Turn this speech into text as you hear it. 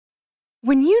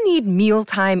When you need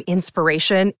mealtime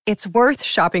inspiration, it's worth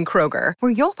shopping Kroger,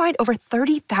 where you'll find over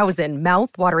 30,000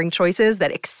 mouth-watering choices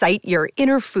that excite your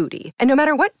inner foodie. And no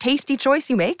matter what tasty choice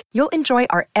you make, you'll enjoy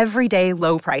our everyday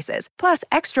low prices, plus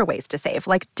extra ways to save,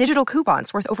 like digital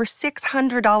coupons worth over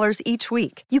 $600 each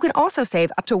week. You can also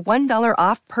save up to $1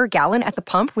 off per gallon at the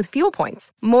pump with fuel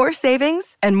points. More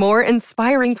savings and more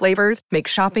inspiring flavors make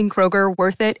shopping Kroger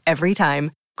worth it every time.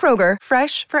 Kroger,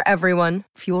 fresh for everyone.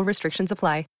 Fuel restrictions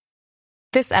apply.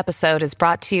 This episode is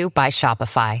brought to you by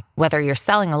Shopify. Whether you're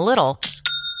selling a little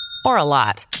or a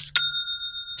lot,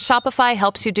 Shopify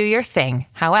helps you do your thing,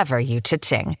 however you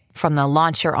cha-ching. From the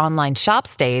launch your online shop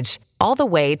stage, all the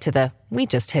way to the we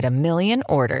just hit 1 million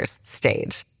orders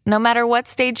stage. No matter what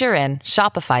stage you're in,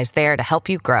 Shopify's there to help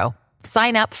you grow.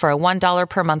 Sign up for a $1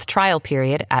 per month trial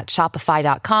period at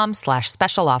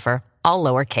shopify.com/special offer, all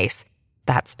lowercase.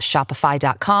 That's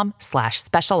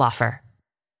shopify.com/special offer.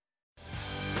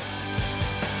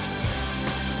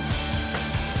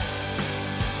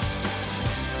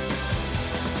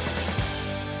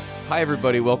 Hi,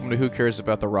 everybody. Welcome to Who Cares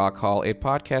About the Rock Hall, a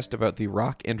podcast about the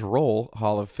Rock and Roll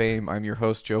Hall of Fame. I'm your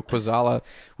host, Joe Quazala.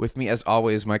 With me, as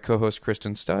always, my co-host,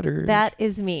 Kristen Studdard. That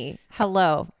is me.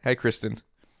 Hello. Hi, Kristen.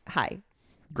 Hi.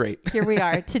 Great. Here we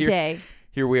are today.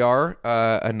 Here we are,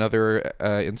 another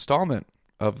installment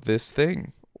of this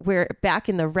thing. We're back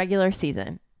in the regular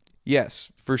season.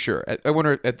 Yes, for sure. I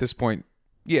wonder at this point,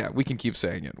 yeah, we can keep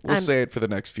saying it. We'll say it for the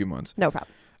next few months. No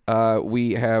problem.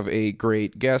 We have a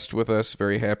great guest with us.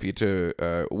 Very happy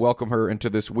to welcome her into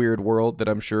this weird world that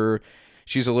I'm sure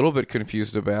she's a little bit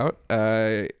confused about.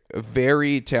 A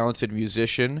very talented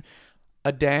musician,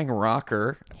 a dang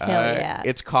rocker. Hell yeah.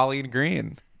 It's Colleen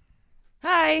Green.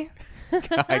 Hi.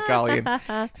 Hi, Colleen.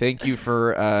 Thank you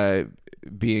for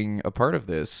being a part of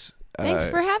this. Thanks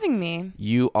for having me.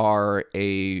 You are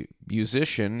a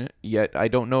musician, yet I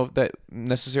don't know if that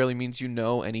necessarily means you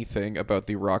know anything about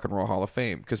the Rock and Roll Hall of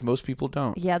Fame, because most people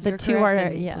don't. Yeah, the You're two correct are,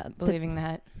 in yeah. believing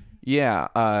that. Yeah,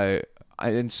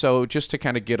 and so just to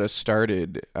kind of get us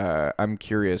started, I'm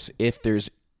curious if there's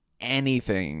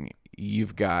anything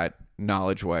you've got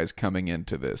knowledge-wise coming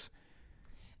into this.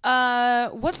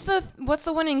 What's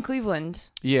the one in Cleveland?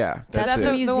 Yeah, that's that it.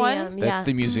 the the museum. one? That's yeah.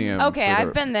 the museum. Okay, for the-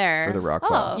 I've been there. for the Rock Oh.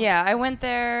 Hall. Yeah, I went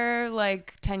there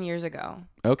like 10 years ago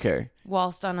Okay.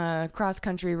 whilst on a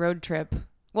cross-country road trip.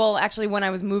 Well, actually, when I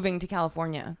was moving to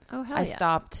California, Oh, hell I yeah.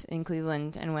 stopped in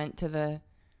Cleveland and went to the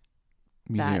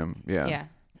Museum. Yeah. yeah.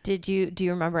 Do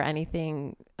you remember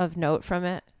anything of note from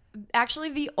it? Actually,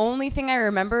 the only thing I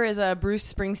remember is a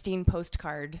Bruce Springsteen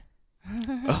postcard,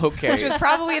 Okay. which was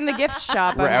probably in the gift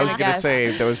shop. Right, I was going going to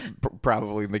say that was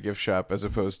probably in the gift shop as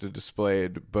opposed to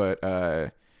displayed, but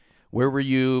where were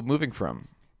you moving from?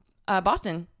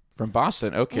 Boston. From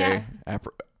Boston. Okay. Yeah.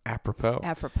 Apropos.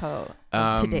 Apropos Um,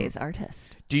 of today's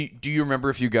artist. Do you remember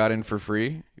if you got in for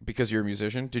free because you're a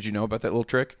musician? Did you know about that little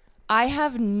trick? I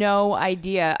have no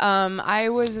idea. I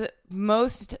was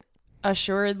most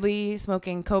assuredly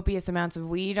smoking copious amounts of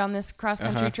weed on this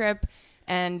cross-country trip,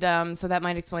 and so that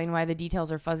might explain why the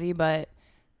details are fuzzy, but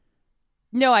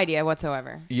no idea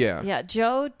whatsoever. Yeah. Yeah,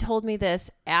 Joe told me this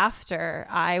after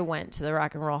I went to the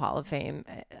Rock and Roll Hall of Fame.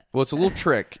 Well, it's a little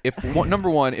trick. Number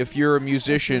one, if you're a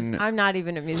musician, I'm not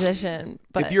even a musician,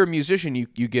 but if you're a musician,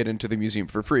 you get into the museum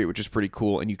for free, which is pretty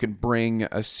cool, and you can bring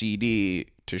a CD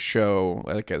to show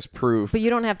like as proof. But you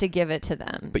don't have to give it to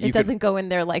them. But you It doesn't go in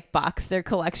their like box, their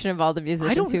collection of all the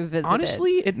musicians who visited.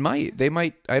 Honestly, it might. They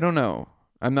might. I don't know.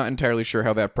 I'm not entirely sure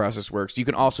how that process works. You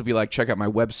can also be like, check out my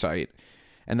website.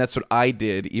 And that's what I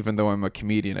did, even though I'm a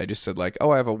comedian. I just said like, oh,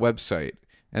 I have a website.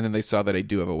 And then they saw that I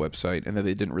do have a website, and then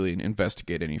they didn't really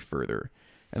investigate any further.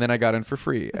 And then I got in for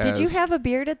free. Did you have a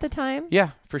beard at the time? Yeah,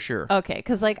 for sure. Okay,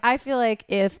 because like I feel like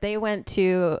if they went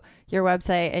to your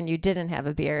website and you didn't have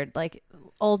a beard, like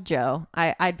old Joe,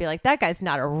 I'd be like, that guy's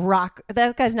not a rock.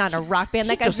 That guy's not in a rock band.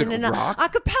 That guy's in an doesn't rock. a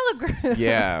cappella group.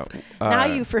 Yeah. Now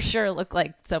you for sure look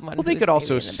like someone. Well, they who's could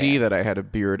also maybe in a see band. that I had a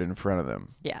beard in front of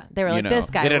them. Yeah, they were You like, know, this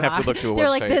guy. they didn't have to rock- look to a They were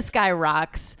like, website. this guy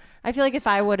rocks. I feel like if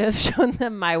I would have shown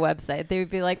them my website, they would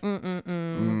be like,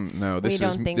 No, this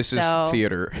don't think is so.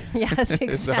 theater. Yes, exactly.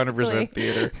 It's 100%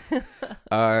 theater.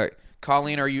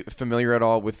 Colleen, are you familiar at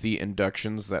all with the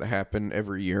inductions that happen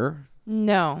every year?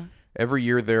 No. Every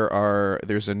year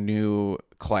there's a new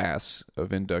class of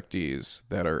inductees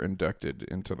that are inducted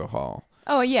into the hall.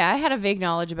 Oh, yeah. I had a vague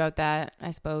knowledge about that,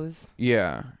 I suppose.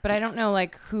 Yeah. But I don't know,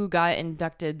 like, who got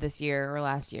inducted this year or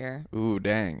last year. Ooh,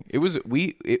 dang!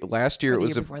 Last year Or it the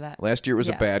was year before that. last year was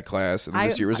a Yeah. bad class, and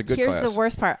this year was a good Here's class. the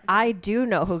worst part. I do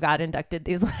know who got inducted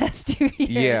these last 2 years.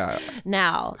 Yeah.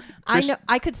 Now, Chris-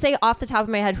 I could say off the top of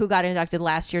my head who got inducted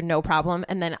last year, no problem.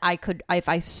 And then I could, if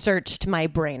I searched my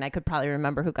brain, I could probably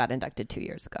remember who got inducted 2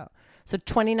 years ago. So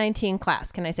 2019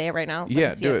 class. Can I say it right now? Let Yeah,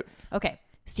 me see do it. Okay.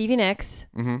 Stevie Nicks,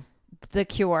 The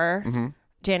Cure,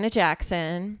 Janet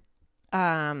Jackson,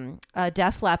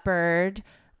 Def Leppard,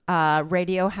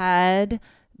 Radiohead,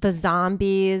 The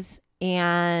Zombies,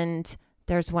 and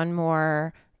there's one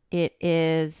more. It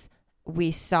is,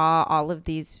 we saw all of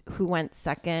these. Who went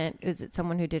second? Is it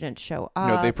someone who didn't show up?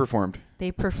 No, they performed.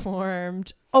 They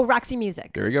performed. Oh, Roxy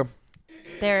Music. There you go.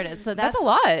 There it is. So That's a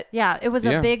lot. Yeah, it was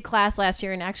Yeah. a big class last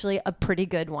year and actually a pretty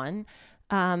good one,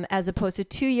 as opposed to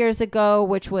 2 years ago,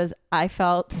 which was, I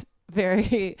felt,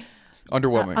 very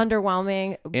Underwhelming.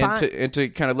 underwhelming. and to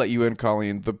kind of let you in,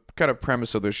 Colleen, the kind of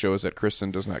premise of this show is that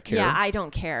Kristen does not care. Yeah, I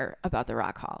don't care about the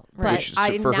Rock Hall, Right. Which, but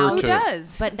I for now her Who to-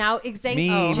 does? But now, exactly,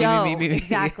 Me, Joe, me.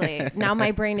 exactly. Now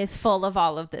my brain is full of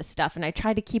all of this stuff, and I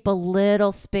try to keep a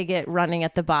little spigot running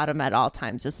at the bottom at all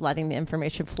times, just letting the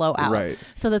information flow out, Right.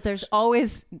 so that there's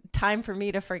always time for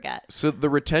me to forget. So the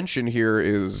retention here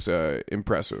is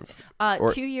impressive.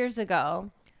 Or- 2 years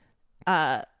ago,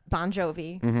 Bon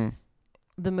Jovi, Mm-hmm.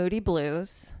 the Moody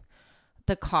Blues,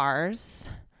 the Cars,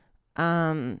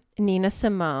 Nina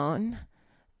Simone,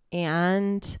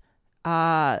 and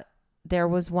there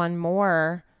was one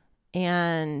more,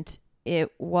 and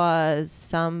it was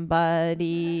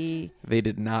somebody They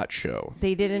did not show.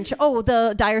 they didn't show. Oh,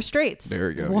 the Dire Straits.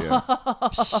 There you go. Yeah.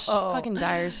 Fucking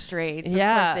Dire Straits.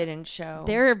 Yeah. Of course they didn't show.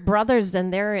 They're brothers,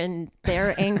 and they're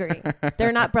angry.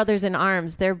 They're not brothers in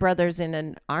arms. They're brothers in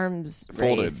an arms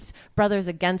Folded. race. Brothers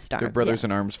against arms. They're brothers Yeah.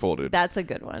 in arms folded. That's a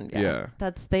good one. Yeah. Yeah.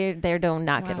 That's they do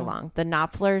not get Wow. along. The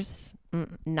Knopflers,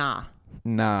 nah.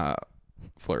 Nah,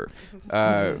 Fleur.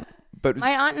 But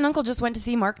My aunt and uncle just went to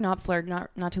see Mark Knopfler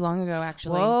not too long ago,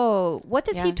 actually. Whoa. What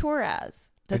does he Yeah. tour as?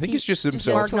 Does think he it's just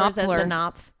himself. tours as the Knopfler.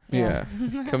 Knopf? yeah,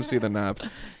 come see the knob.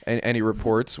 And any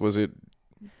reports? Was it?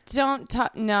 Don't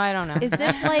talk. No, I don't know. Is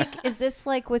this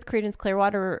like with Creedence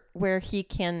Clearwater where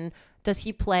does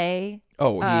he play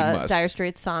Oh, he must. Dire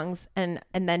Straits songs and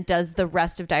then does the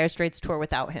rest of Dire Straits tour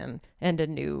without him and a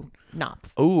new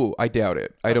Knopf? Oh, I doubt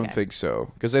it. I don't Okay. think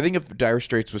so. Because I think if Dire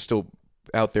Straits was still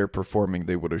out there performing,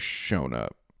 they would have shown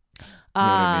up. You know what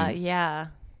I mean? Yeah.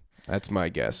 That's my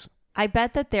guess. I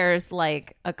bet that there's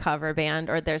like a cover band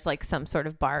or there's like some sort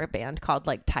of bar band called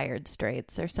like Tired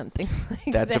Straits or something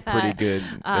like That's that. a pretty good.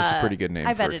 That's a pretty good name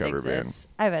I for bet a it cover band. exists.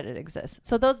 I bet it exists.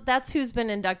 So that's who's been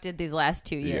inducted these last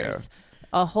 2 years.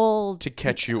 A whole To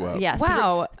catch you up. yeah.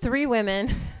 Wow. Three women.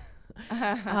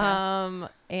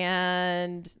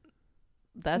 And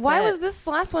that's Why it. was this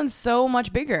last one so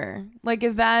much bigger? Like,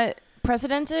 is that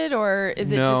precedented, or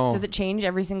is it No. just does it change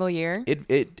every single year?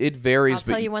 It varies. I'll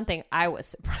tell but you one thing. I was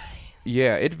surprised.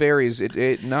 yeah, it varies.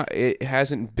 It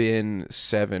hasn't been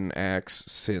 7 acts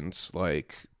since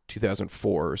like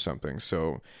 2004 or something.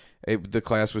 So the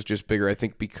class was just bigger. I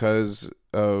think because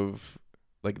of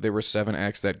like there were 7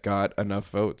 acts that got enough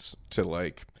votes to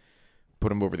like put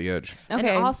them over the edge. Okay.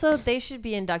 And also, they should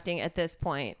be inducting at this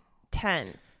point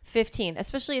 10, 15,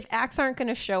 especially if acts aren't going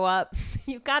to show up.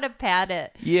 You've got to pad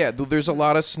it. Yeah, there's a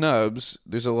lot of snubs.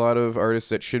 There's a lot of artists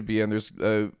that should be in. There's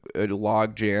a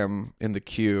log jam in the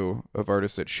queue of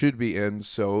artists that should be in.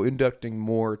 So inducting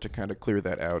more to kind of clear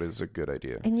that out is a good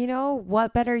idea. And you know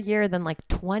what better year than like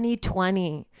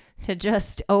 2020 to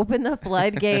just open the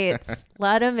floodgates,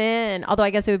 let them in. Although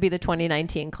I guess it would be the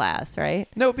 2019 class, right?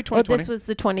 No, it'd be Oh, 2020. this was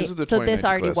the 20. This is the So this 2019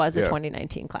 already class, was a yeah.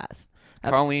 2019 class.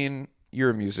 Colleen, you're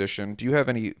a musician. Do you have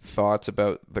any thoughts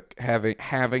about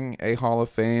having a Hall of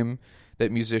Fame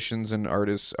that musicians and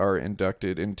artists are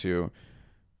inducted into?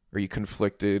 Are you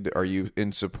conflicted? Are you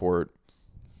in support?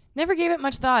 Never gave it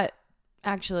much thought,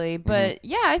 actually, but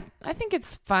yeah, I think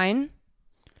it's fine.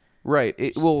 Right.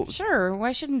 Well, Sure,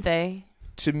 why shouldn't they?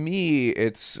 to me,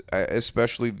 it's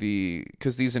especially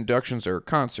because these inductions are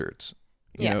concerts.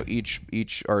 You Yeah. know,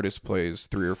 each artist plays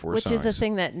 3 or 4 Which songs. is a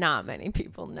thing that not many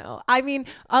people know. I mean,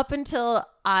 up until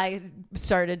I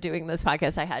started doing this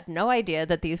podcast, I had no idea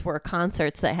that these were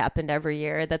concerts that happened every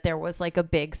year, that there was like a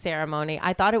big ceremony.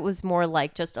 I thought it was more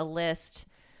like just a list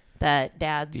that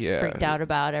dads Yeah. freaked out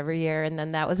about every year, and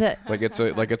then that was it. Like it's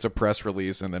a press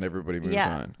release, and then everybody moves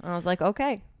Yeah. on. I was like,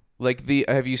 okay. Like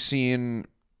have you seen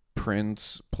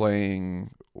Prince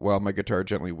playing "While My Guitar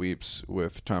Gently Weeps"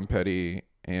 with Tom Petty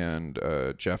and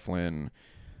Jeff Lynne,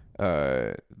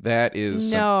 That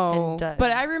is No, And,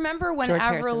 but I remember when George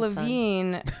Avril Harrison's son.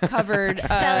 Lavigne covered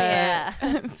yeah.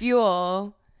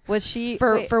 Fuel Was she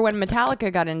for when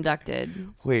Metallica got inducted,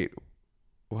 Wait,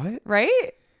 what?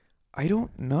 right? I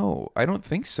don't know. I don't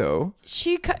think so.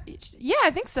 Yeah,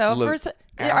 I think so. Look, First, are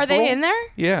Avril? they in there?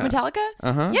 Yeah. Metallica.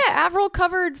 Uh-huh. Yeah, Avril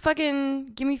covered fucking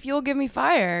 "Give Me Fuel, Give Me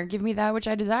Fire, Give Me That Which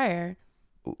I Desire"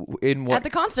 In what? at the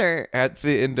concert. At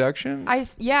the induction? I'm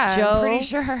Joe, pretty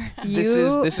sure. This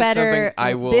is better, something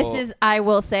I will- This is, I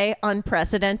will say,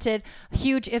 unprecedented.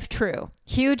 Huge if true.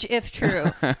 Huge if true.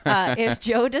 If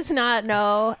Joe does not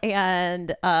know,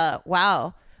 and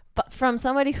wow. But from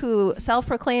somebody who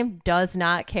self-proclaimed does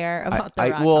not care about the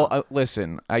rock. Well,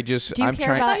 listen. I'm Do you trying.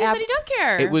 care I about thought you said he does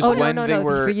care. It was Oh when no, they no,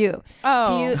 were. for you.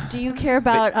 Oh. Do you care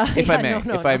about? If yeah, I may,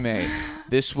 no, I may,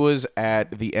 this was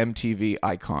at the MTV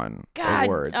Icon God.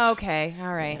 Awards. Okay.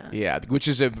 All right. Yeah, which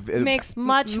is a Makes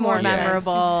much more sense.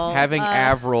 memorable. having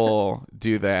Avril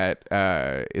do that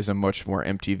is a much more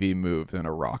MTV move than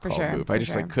a Rock Hall sure, move. for I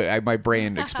just sure. my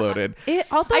brain exploded.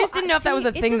 Although, I just didn't know if that was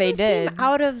a thing they it doesn't seem did.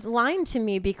 out of line to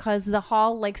me because the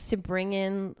hall likes to bring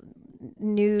in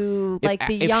new, like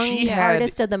the if young she had-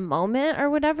 artist of the moment or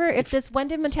whatever. When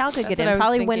did Metallica get what in? I was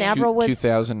Probably when thinking. Avril was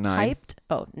 2009. hyped.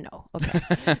 Oh no, okay,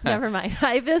 never mind.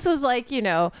 If this was like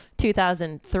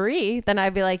 2003, then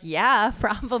I'd be like, yeah,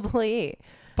 probably.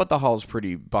 But the hall's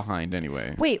pretty behind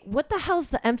anyway. Wait, what the hell's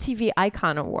the MTV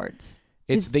Icon Awards?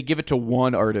 They give it to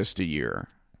one artist a year.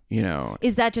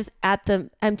 Is that just at the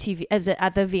MTV? Is it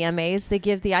at the VMAs they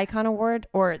give the Icon Award,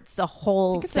 or it's the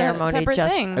whole It's a ceremony separate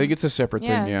just thing. I think it's a separate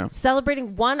Yeah. thing. Yeah,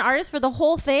 celebrating one artist for the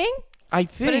whole thing? I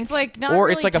think. But it's like not or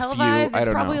really it's like televised. a few. I It's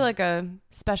don't probably know. like a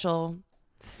special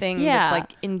thing. Yeah, That's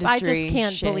like industry. I just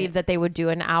can't shit. believe that they would do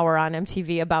an hour on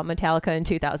MTV about Metallica in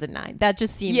 2009. That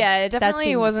just seems Yeah, it that definitely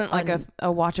seems wasn't like a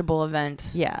watchable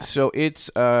event. yeah. So it's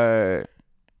a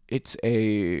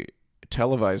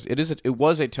televised. It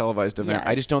was a televised event. Yes.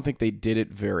 I just don't think they did it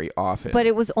very often. But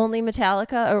it was only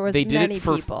Metallica, or was they did many it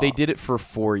for people? they did it for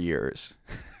 4 years.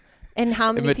 And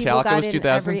how many people Metallica got was in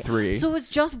 2003. So it was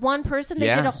just one person. They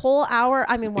Yeah. did a whole hour.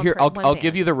 I mean, Here, one I'll band.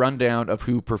 give you the rundown of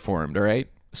who performed. All right,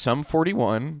 Sum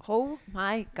 41. Oh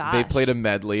my gosh! They played a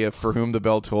medley of "For Whom the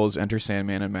Bell Tolls," "Enter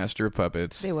Sandman," and "Master of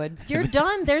Puppets." They would. You're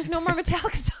done. There's no more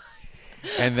Metallica songs.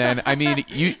 And then, I mean,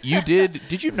 you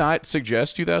did you not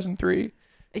suggest 2003?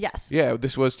 Yes. Yeah,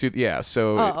 this was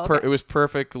so Oh, okay. it was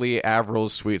perfectly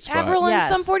Avril's sweet spot. Avril and Yes.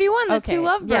 Sum 41, the Okay. two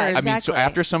lovebirds. Yeah, I mean, so exactly.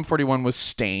 after Sum 41 was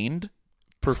Stained,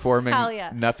 performing Hell yeah.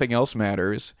 Nothing Else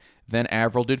Matters, then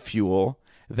Avril did Fuel,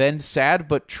 then Sad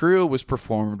But True was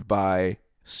performed by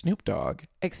Snoop Dogg,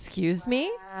 Excuse me.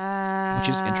 which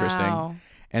is interesting. Wow.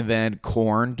 And then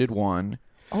Korn did one.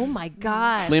 Oh my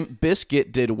god. Limp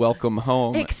Bizkit did Welcome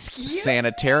Home, Excuse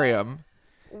Sanitarium,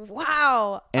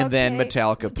 Wow. and then Okay.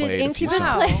 Metallica played Did a few Incubus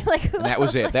songs. play? Like, who And that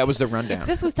was else? it. That was the rundown.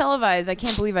 This was televised. I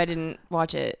can't believe I didn't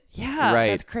watch it. Yeah. Right.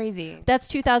 That's crazy. That's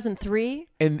 2003.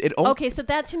 And it Okay, so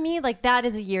that to me, like, that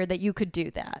is a year that you could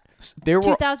do that. there were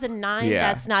 2009. Yeah.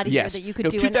 That's not a year Yes. that you could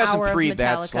No, do an hour of 2003, Metallica.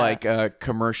 that's like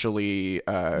commercially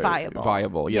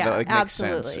Viable. Yeah, Yeah, that like, makes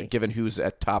sense absolutely. given who's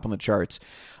at top on the charts.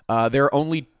 There are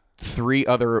only 3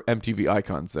 other MTV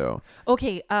icons, though.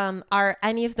 Okay. Are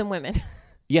any of them women?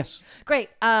 Yes, Great.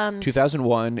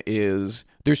 2001 is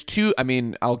there's 2. I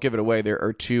mean, I'll give it away. There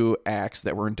are 2 acts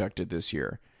that were inducted this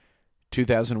year.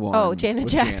 2001. Oh, Janet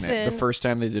was Jackson. The first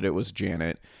time they did it was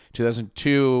Janet.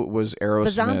 2002 was Aerosmith. The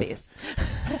Zombies.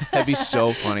 That'd be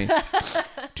so funny.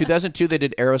 2002 they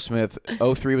did Aerosmith.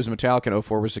 03 was Metallica. And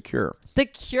 04 was The Cure. The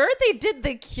Cure. They did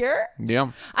The Cure.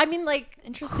 Yeah, I mean, like,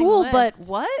 Interesting cool, but list.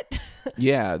 what?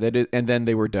 yeah. That is, and then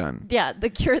they were done. Yeah, The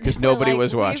Cure. they 'Cause were nobody like,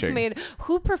 was "We've watching."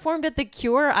 Who performed at the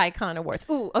Cure Icon Awards?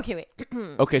 Ooh, okay, wait.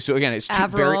 Okay, so again, it's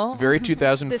Avril. very This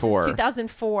 2004. is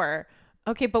 2004.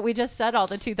 Okay, but we just said all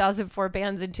the 2004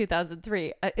 bands in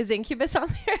 2003. Is Incubus on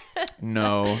there?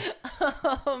 No,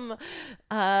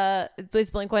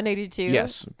 Please Blink 182.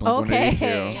 yes,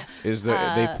 Blink-182 is the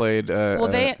they played. Well,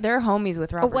 they're homies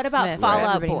with Robert what about Smith. Fall right?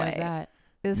 Out Everybody Boy? knows that.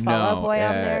 Is Fall Out Boy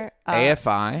on there?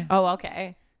 AFI. Oh,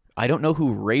 okay. I don't know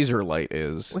who Razorlight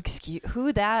is. Excuse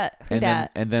who that? Who and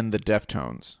that? then the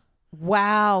Deftones.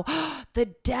 Wow. The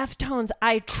Deftones.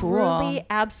 I truly, Cool.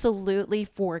 absolutely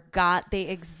forgot they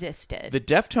existed. The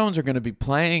Deftones are going to be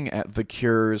playing at the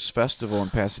Cure's festival in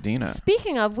Pasadena.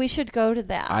 Speaking of, we should go to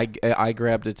that. I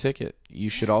grabbed a ticket. You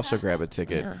should also grab a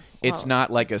ticket. It's not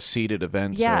like a seated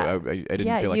event, Yeah. so I didn't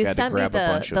yeah, feel like you I had to sent me grab a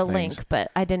bunch the of things. link, but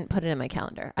I didn't put it in my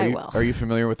calendar. I will. Are you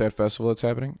familiar with that festival that's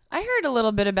happening? I heard a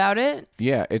little bit about it.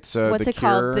 Yeah, it's What's the it Cure.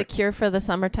 called? The Cure for the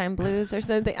Summertime Blues or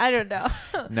something? I don't know.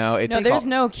 No, it's No, there's called-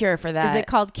 no cure for that. Is it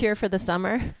called Cure for the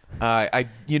Summer?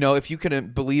 If you can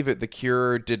believe it, The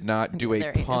Cure did not do a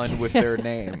Their pun with their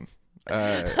name.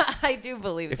 I do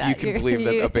believe If that. you can believe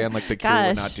that a band like The Cure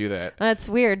would not do that. That's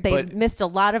weird. They But- missed a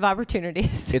lot of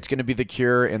opportunities. It's going to be The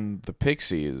Cure and the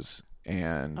Pixies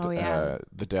and yeah.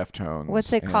 the Deftones.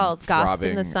 What's it and called? Goths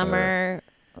in the Throbbing, Summer.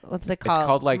 What's it called? It's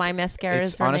called like My Mascara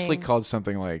It's is honestly Running. called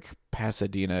something like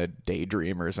Pasadena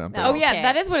Daydream or something. Oh yeah, Okay.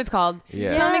 that is what it's called.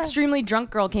 Yeah. Some extremely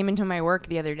drunk girl came into my work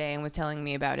the other day and was telling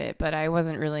me about it, but I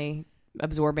wasn't really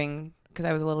absorbing because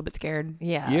I was a little bit scared.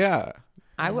 Yeah. Yeah.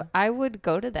 I would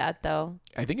go to that though.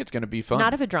 I think it's going to be fun.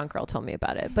 Not if a drunk girl told me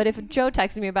about it, but if Joe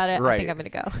texted me about it, I Right. think I'm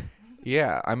going to go.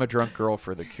 Yeah, I'm a drunk girl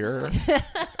for The Cure.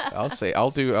 I'll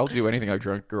do anything a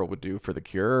drunk girl would do for The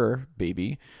Cure,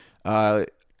 baby.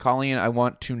 Colleen, I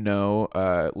want to know.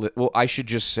 I should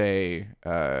just say,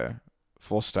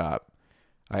 full stop.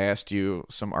 I asked you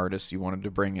some artists you wanted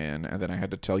to bring in, and then I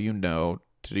had to tell you no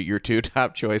to your two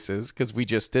top choices because we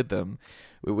just did them.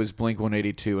 It was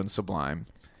Blink-182 and Sublime.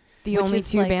 The Which only is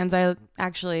two like- bands I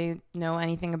actually know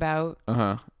anything about,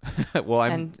 Well,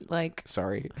 I'm and like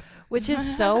sorry. Which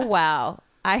is so wow.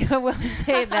 I will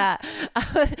say that.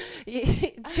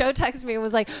 Joe texted me and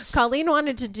was like, Colleen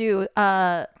wanted to do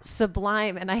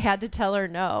Sublime, and I had to tell her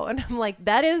no. And I'm like,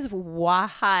 that is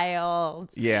wild.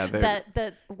 Yeah.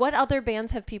 That what other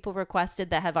bands have people requested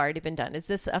that have already been done? Is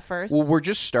this a first? Well, we're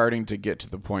just starting to get to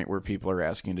the point where people are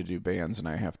asking to do bands, and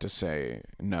I have to say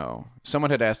no.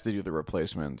 Someone had asked to do the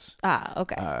Replacements.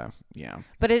 Okay. Yeah.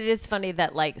 But it is funny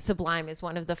that like Sublime is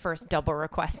one of the first double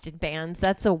requested bands.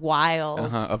 That's a wild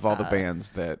Of all the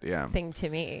bands that, yeah. thing to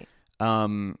me.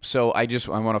 So I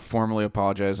want to formally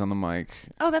apologize on the mic.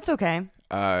 oh, that's okay.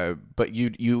 But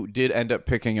you did end up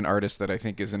picking an artist that I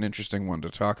think is an interesting one to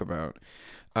talk about.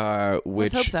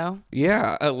 Which, Let's hope so.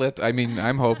 Yeah,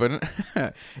 I'm hoping.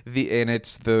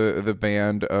 It's the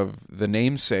band of the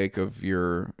namesake of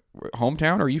your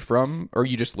hometown. Are you from, or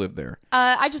you just live there?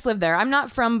 I just live there. I'm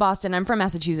not from Boston. I'm from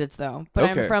Massachusetts though, but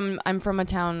Okay. I'm from a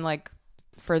town like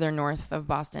further north of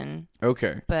Boston.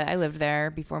 Okay. But I lived there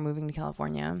before moving to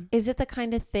California. Is it the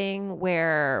kind of thing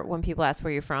where when people ask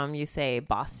where you're from, you say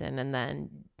Boston, and then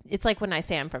it's like when I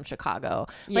say I'm from Chicago.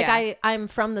 Like Yeah. I'm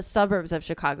from the suburbs of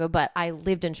Chicago, but I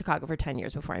lived in Chicago for 10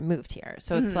 years before I moved here.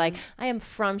 So it's like I am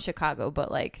from Chicago,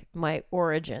 but like my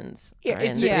origins are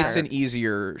in It's the an suburbs.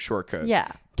 easier shortcut.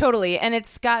 Yeah. Totally. And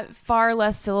it's got far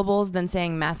less syllables than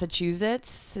saying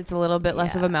Massachusetts. It's a little bit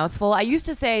less of a mouthful. I used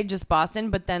to say just Boston,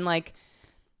 but then like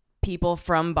people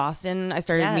from Boston I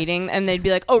started Yes. meeting, and they'd be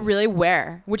like, "Oh, really?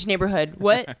 Where? Which neighborhood?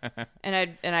 What?"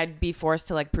 and I'd be forced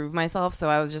to like prove myself, so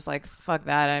I was just like, "Fuck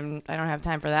that. I don't have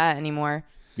time for that anymore."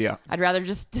 Yeah. I'd rather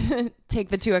just take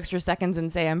the 2 extra seconds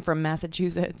and say I'm from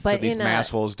Massachusetts. So But these in a-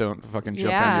 massholes don't fucking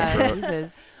jump yeah, on your throat.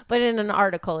 Jesus. But in an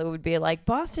article, it would be like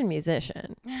Boston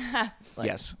musician.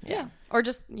 Yes. Yeah. Or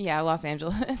just Los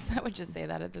Angeles. I would just say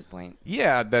that at this point.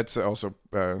 Yeah, that's also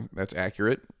that's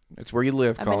accurate. It's where you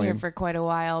live, I've Colleen. been here for quite a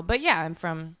while, but yeah, I'm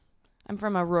from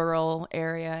a rural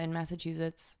area in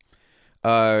Massachusetts.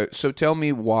 So tell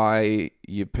me why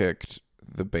you picked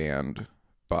the band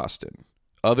Boston,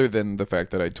 other than the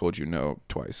fact that I told you no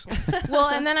twice. Well,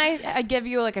 and then I give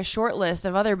you like a short list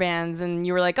of other bands, and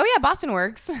you were like, "Oh yeah, Boston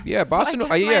works." Yeah, So Boston.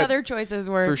 I guess my yeah, other choices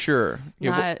were for sure.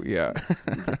 not- Yeah.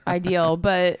 ideal,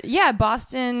 but yeah,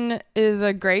 Boston is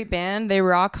a great band. They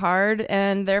rock hard,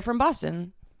 and they're from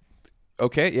Boston.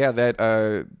 Okay. Yeah.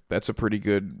 That's a pretty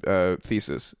good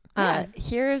thesis.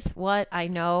 Here's what I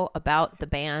know about the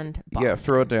band Boston. Yeah.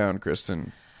 Throw it down,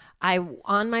 Kristen.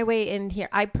 On my way in here,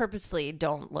 I purposely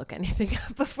don't look anything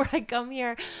up before I come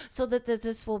here so that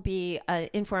this will be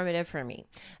informative for me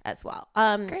as well.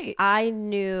 Great. I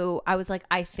was like,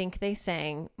 I think they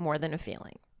sang More Than a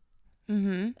Feeling.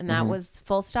 Mm-hmm. And that was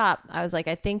full stop. I was like,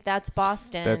 I think that's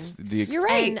Boston. That's the You're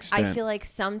right. And I feel like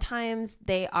sometimes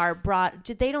they are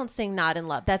they don't sing Not in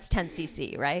Love. That's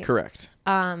 10cc, right? correct.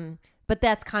 But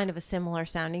that's kind of a similar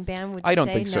sounding band. Would you I don't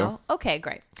say? think so. No? Okay,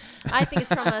 great. I think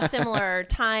it's from a similar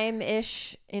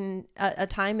time-ish in a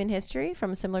time in history.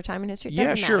 From a similar time in history. It Yeah,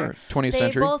 doesn't sure. matter. 20th they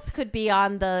century. both could be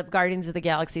on the Guardians of the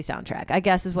Galaxy soundtrack, I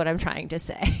guess is what I'm trying to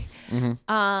say.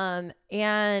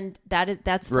 And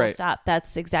that's full Right. stop.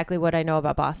 That's exactly what I know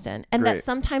about Boston. And Great. that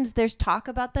sometimes there's talk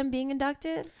about them being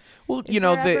inducted. Well, Is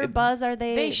there ever buzz? Are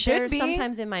they? They should they're be.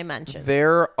 sometimes in my mentions.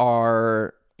 there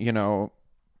are,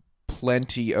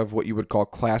 plenty of what you would call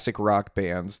classic rock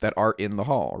bands that are in the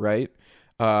hall, right?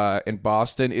 And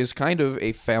Boston is kind of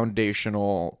a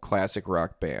foundational classic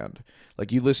rock band.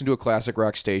 Like, you listen to a classic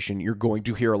rock station, you're going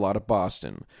to hear a lot of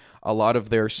Boston. A lot of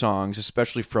their songs,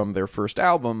 especially from their first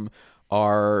album,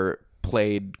 are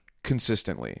played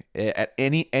consistently at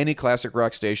any classic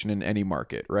rock station in any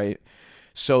market, right?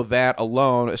 So that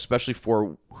alone, especially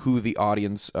for who the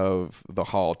audience of the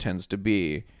hall tends to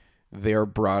be, they're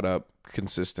brought up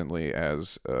consistently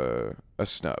as a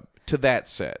snub to that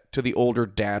set, to the older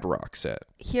dad rock set.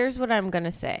 Here's what I'm going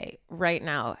to say right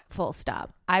now, full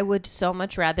stop. I would so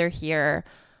much rather hear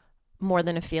More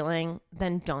Than a Feeling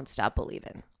than Don't Stop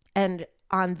Believin'. And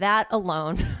on that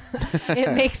alone,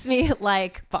 it makes me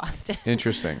like Boston.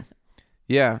 Interesting.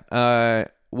 Yeah.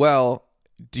 Well,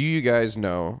 do you guys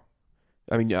know?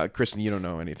 I mean, Kristen, you don't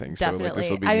know anything, Definitely. so this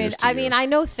will be news to you. I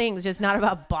know things, just not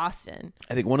about Boston.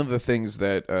 I think one of the things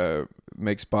that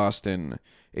makes Boston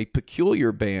a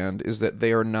peculiar band is that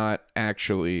they are not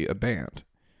actually a band.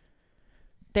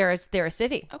 They're a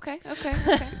city. Okay.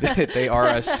 They are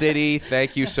a city.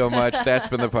 Thank you so much. That's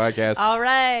been the podcast. All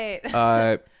right.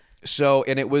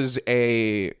 And it was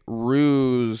a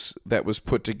ruse that was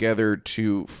put together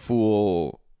to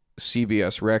fool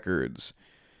CBS Records,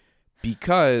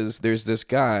 because there's this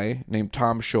guy named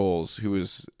Tom Scholz who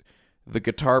is the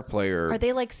guitar player. Are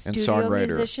they like and studio songwriter.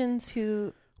 musicians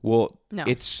who... Well, No.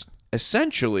 It's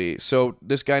essentially, so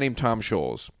this guy named Tom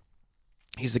Scholz,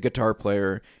 he's the guitar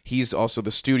player. He's also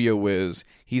the studio whiz.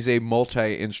 He's a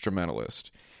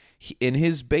multi-instrumentalist. In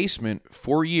his basement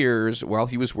for years, while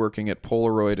he was working at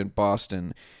Polaroid in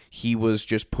Boston, he was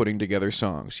just putting together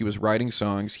songs. He was writing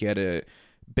songs. He had a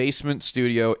basement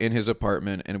studio in his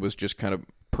apartment, and it was just kind of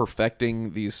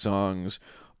perfecting these songs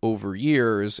over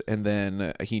years. And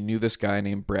then he knew this guy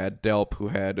named Brad Delp who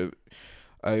had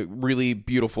a really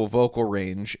beautiful vocal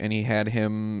range, and he had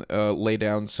him lay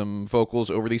down some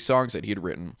vocals over these songs that he had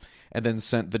written, and then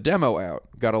sent the demo out.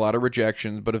 Got a lot of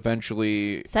rejections, but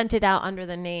eventually sent it out under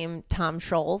the name Tom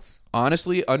Scholz.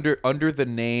 honestly under the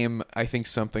name, I think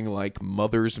something like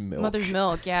Mother's Milk. Mother's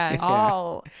Milk, yeah.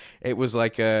 Oh, It was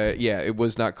like it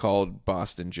was not called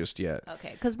Boston just yet.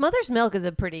 okay. Because Mother's Milk is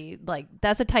a pretty, like,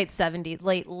 that's a tight 70s,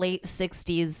 late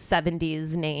 60s,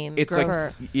 70s name. It's like,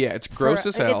 it's gross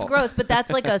as hell. It's gross, but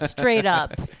that's like a straight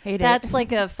up. Hate it. That's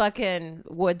like a fucking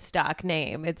Woodstock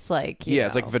name. It's like, you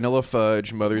It's like know. Vanilla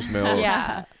Fudge, Mother's Milk.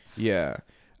 Yeah. Yeah.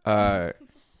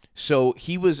 So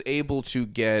he was able to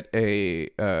get a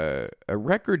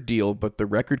record deal, but the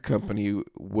record company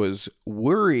was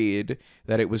worried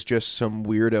that it was just some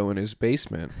weirdo in his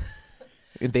basement.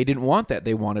 And they didn't want that.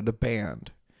 They wanted a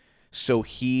band. So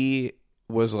he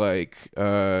was like,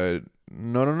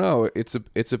 no, it's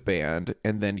a band.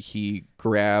 And then he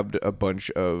grabbed a bunch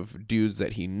of dudes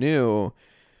that he knew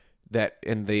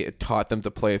and they taught them to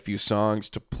play a few songs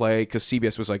to play, because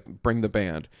CBS was like, bring the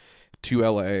band to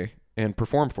LA and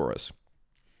perform for us,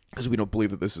 because we don't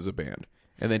believe that this is a band.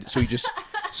 And then so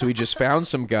he just found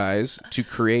some guys to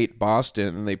create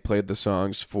Boston, and they played the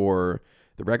songs for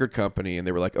the record company, and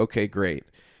they were like, okay, great.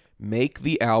 Make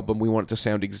the album. We want it to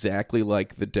sound exactly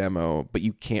like the demo, but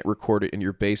you can't record it in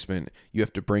your basement. You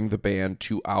have to bring the band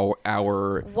to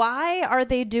our Why are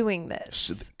they doing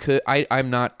this? I'm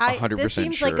not 100% sure. This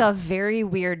seems like a very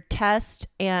weird test,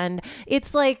 and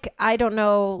it's like, I don't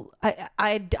know.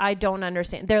 I don't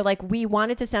understand. They're like, we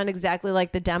want it to sound exactly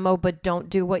like the demo, but don't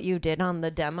do what you did on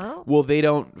the demo. Well, they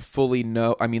don't fully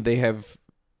know. I mean, they have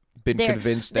been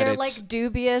convinced that they're it's like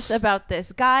dubious about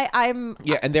this guy. and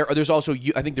there's also,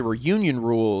 I think there were union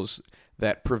rules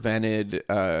that prevented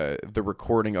the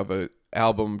recording of a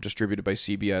album distributed by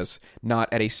CBS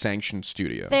not at a sanctioned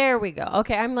studio. There we go.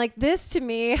 Okay, I'm like, this to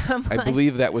me. I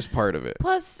believe that was part of it.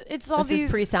 Plus, it's all This these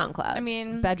is pre-SoundCloud. I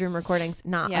mean, bedroom recordings.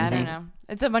 Not. yeah, I don't know.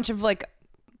 It's a bunch of like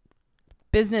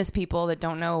business people that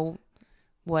don't know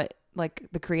what like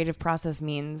the creative process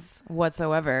means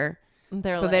whatsoever.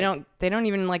 They're so like, they don't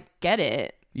even like get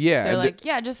it. Yeah, They're and like,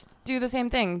 yeah, just do the same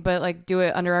thing, but like do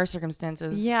it under our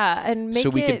circumstances. yeah, and make so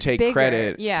we it can take bigger.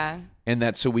 credit, Yeah. and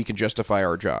that's so we can justify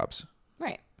our jobs.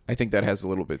 Right. I think that has a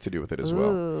little bit to do with it as well.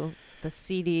 Ooh, the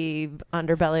seedy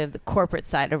underbelly of the corporate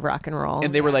side of rock and roll.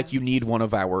 And they were like, you need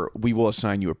we will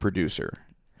assign you a producer.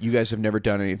 You guys have never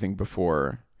done anything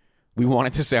before. We want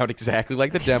it to sound exactly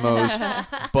like the demos,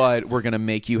 but we're going to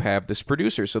make you have this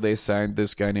producer. So they assigned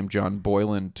this guy named John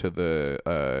Boylan to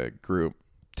the group.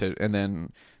 And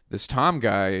then this Tom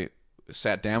guy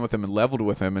sat down with him and leveled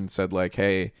with him and said, like,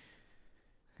 hey,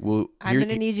 well, I'm going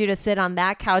to need you to sit on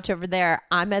that couch over there.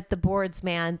 I'm at the boards,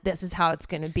 man. This is how it's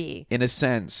going to be. in a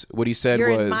sense, what he said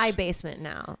You're was, in my basement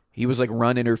now. he was like,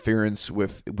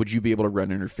 would you be able to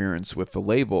run interference with the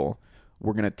label?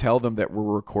 We're going to tell them that we're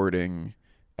recording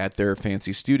at their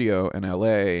fancy studio in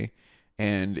LA,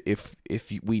 and if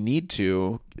we need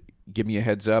to, give me a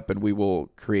heads up and we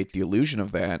will create the illusion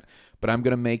of that, but I'm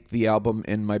going to make the album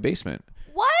in my basement.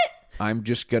 What? I'm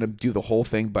just going to do the whole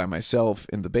thing by myself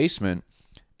in the basement,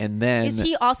 And then Is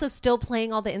he also still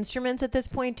playing all the instruments at this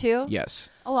point too? yes.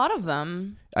 A lot of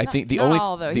them. I think the not only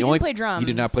all, though. the He only didn't play drums. He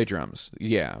did not play drums.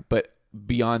 Yeah, but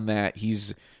beyond that,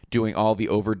 he's doing all the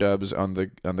overdubs on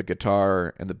the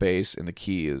guitar and the bass and the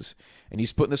keys, and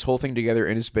he's putting this whole thing together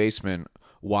in his basement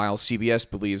while CBS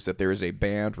believes that there is a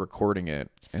band recording it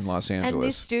in Los And Angeles.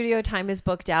 this studio time is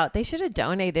booked out. They should have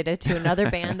donated it to another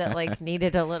band that like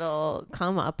needed a little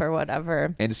come up or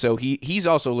whatever. And so he's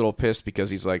also a little pissed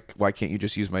because he's like, why can't you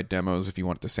just use my demos if you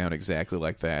want it to sound exactly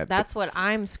like that? That's what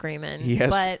I'm screaming. He has-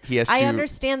 but he has I to-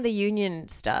 understand the union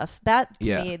stuff. That to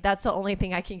Yeah. me, that's the only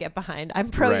thing I can get behind. I'm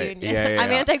pro union. Right. Yeah, I'm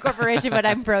yeah. anti-corporation, but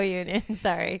I'm pro union.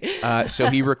 Sorry. So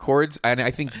he records, and I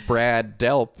think Brad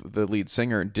Delp, the lead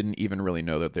singer, didn't even really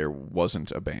know that there wasn't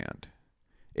a band.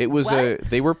 It was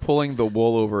they were pulling the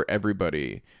wool over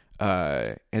everybody,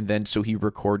 and then so he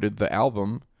recorded the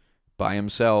album by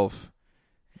himself.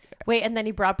 Wait, and then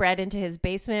he brought Brad into his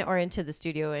basement or into the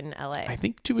studio in LA. I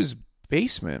think to his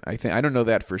basement. I don't know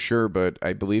that for sure, but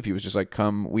I believe he was just like,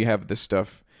 "Come, we have this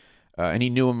stuff," and he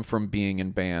knew him from being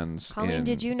in bands. Colleen,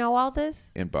 did you know all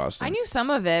this? in Boston? I knew some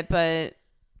of it, but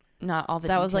not all the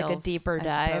That details. was like a deeper I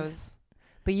dive. suppose.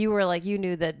 But you were like, you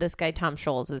knew that this guy Tom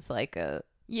Scholz is like a.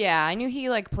 Yeah, I knew he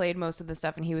like played most of the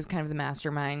stuff, and he was kind of the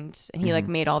mastermind. And he like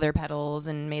made all their pedals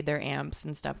and made their amps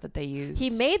and stuff that they used. He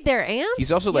made their amps.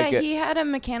 He's also like, he had a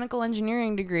mechanical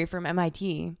engineering degree from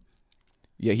MIT.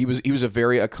 he was a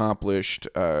very accomplished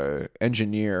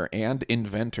engineer and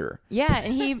inventor. Yeah,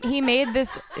 and he made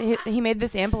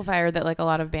this amplifier that like a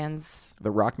lot of bands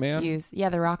The Rockman. use. Yeah,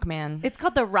 the Rockman. It's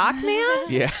called the Rockman.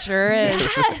 Yeah, Sure is.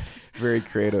 Yes. very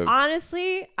creative.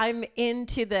 Honestly, I'm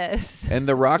into this. And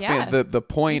the Rockman, Yeah, the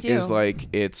point me is too. like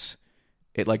it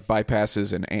like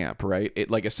bypasses an amp, right?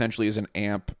 It like essentially is an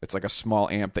amp. It's like a small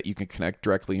amp that you can connect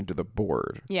directly into the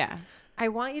board. Yeah. I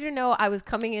want you to know I was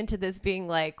coming into this being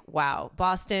like, wow,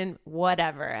 Boston,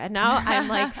 whatever. And now I'm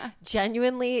like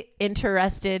genuinely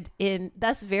interested in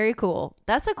that's very cool.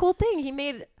 That's a cool thing. He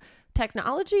made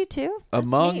technology too. That's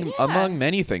neat. Among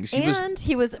many things.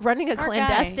 He was running a Smart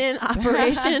clandestine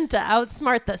operation to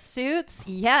outsmart the suits.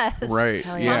 Yes. Right.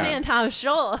 Hell My yeah. Yeah. man Tom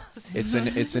Scholz.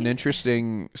 It's an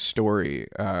interesting story.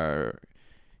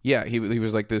 Yeah, he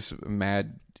was like this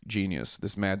mad genius,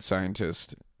 this mad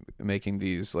scientist making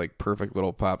these like perfect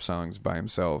little pop songs by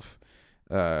himself,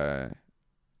 and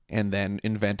then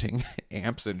inventing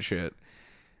amps and shit.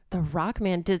 The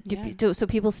Rockman. Yeah. So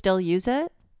people still use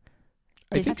it?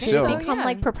 I think Did so. it become Yeah.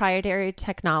 like proprietary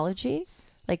technology?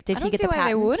 Like, did I he don't get see the why they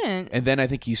patent? wouldn't. And then I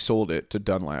think he sold it to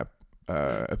Dunlap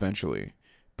eventually.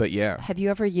 But yeah, Have you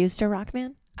ever used a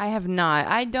Rockman? I have not.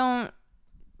 I don't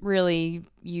really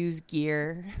use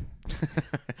gear.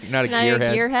 you're not a Not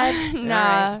gearhead. a gearhead? Nah,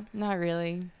 All right. not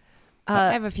really.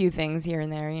 I have a few things here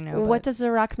and there, you know. What but- does the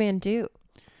Rockman do?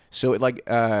 So it like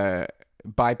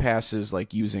bypasses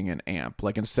like using an amp.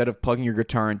 Like instead of plugging your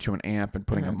guitar into an amp and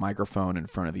putting a microphone in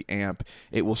front of the amp,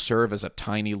 it will serve as a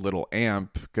tiny little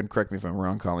amp. Can correct me if I'm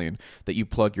wrong, Colleen. That you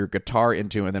plug your guitar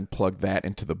into and then plug that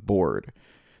into the board.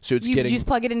 So it's you getting just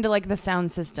plug it into like the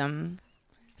sound system.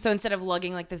 So instead of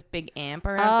lugging like this big amp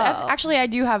around, Oh. actually I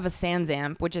do have a Sans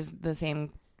amp, which is the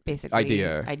same basically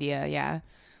Idea. Yeah,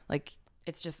 like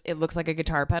it's just it looks like a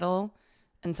guitar pedal,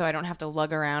 and so I don't have to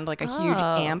lug around like a huge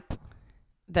Oh. amp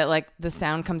that like the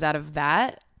sound comes out of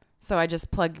that. So I just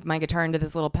plug my guitar into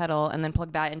this little pedal and then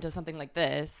plug that into something like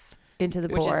this, Into the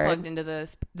which board. is plugged into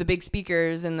the big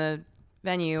speakers in the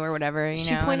venue or whatever. You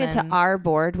She know, pointed and to then- our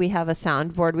board. We have a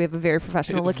sound board. We have a very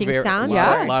professional looking sound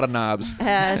lot, board. a lot of knobs.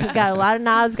 And we've got a lot of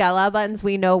knobs, got a lot of buttons.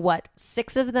 We know what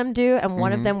 6 of them do, and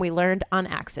one of them we learned on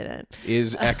accident.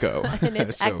 Is echo. And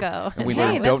it's echo. And we Hey,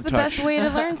 learned that's don't the touch. best way to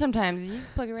learn sometimes. You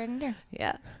plug it right in there.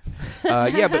 Yeah.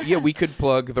 We could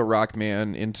plug the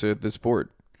Rockman into this board.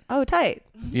 Oh, tight.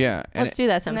 Yeah, and Let's do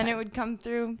that And sometime. then it would come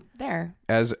through there.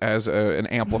 as an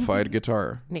amplified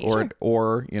guitar, Neat.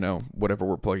 or whatever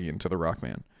we're plugging into the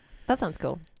Rockman. That sounds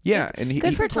cool. Yeah, and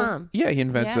Good for Tom. Yeah, he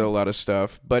invented Yeah. a lot of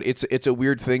stuff, but it's a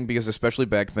weird thing because especially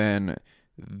back then,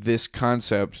 this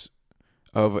concept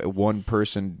of one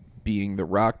person being the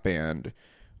rock band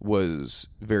was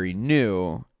very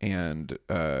new, and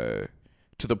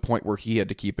to the point where he had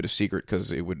to keep it a secret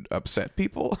because it would upset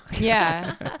people.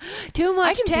 Yeah. Too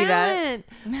much can see that.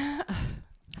 talent.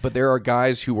 But there are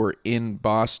guys who were in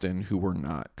Boston who were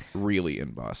not really in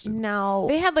Boston. No.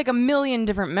 They had like a million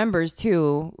different members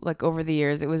too, like over the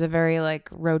years. It was a very like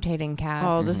rotating cast.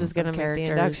 Oh, this is going to of make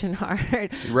the characters. induction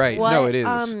hard. Right? What, No, it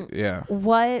is. Yeah.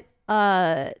 What,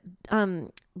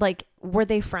 like, were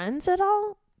they friends at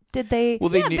all? Did they?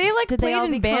 Well, Yeah, they like Did they all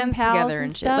played in become bands pals together and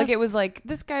and shit. stuff? Like it was like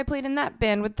this guy played in that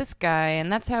band with this guy,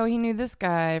 and that's how he knew this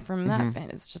guy from that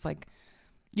band. It's just like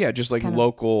Yeah, just like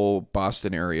local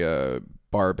Boston area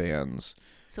bar bands.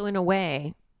 So in a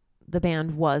way, the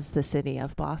band was the city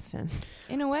of Boston.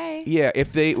 In a way. Yeah,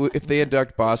 if they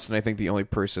induct Boston, I think the only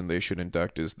person they should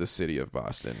induct is the city of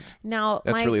Boston. Now,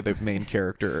 That's really the main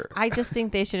character. I just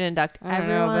think they should induct I don't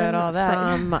know everyone about all that.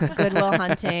 from Good Will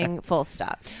Hunting. Full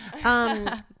stop.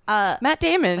 Matt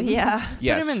Damon. Yeah. Just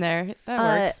Yes. put him in there.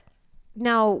 That works.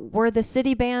 Now, were the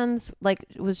city bands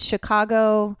was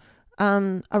Chicago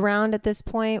around at this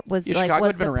point? Was Yeah, Chicago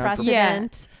was had been the around for-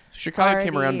 precedent? Chicago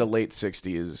came around already- the late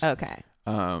 60s. Okay.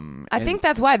 I think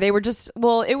that's why they were just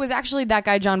it was actually that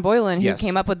guy John Boylan who Yes.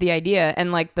 came up with the idea,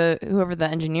 and like whoever the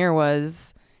engineer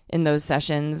was in those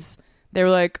sessions, they were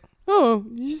like, "Oh,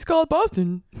 you just call it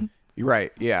Boston." You're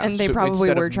right, yeah. And they So probably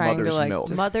instead were of trying to, Mother's like, Milk.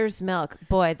 just- Mother's Milk.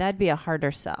 Boy, that'd be a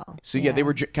harder sell. So yeah, they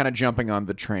were kind of jumping on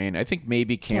the train. I think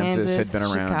maybe Kansas had been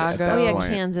around at Chicago. that Oh yeah,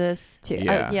 point. Kansas too.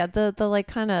 Yeah. The like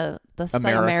kind of the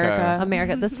America.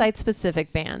 America, the site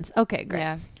specific bands. Okay, great.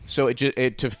 Yeah. So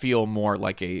it to feel more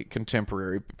like a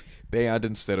contemporary band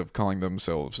instead of calling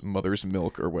themselves Mother's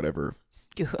Milk or whatever.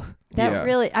 That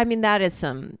really, I mean, that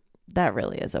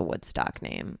really is a Woodstock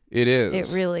name. It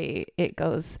is. It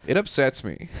goes. It upsets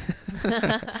me.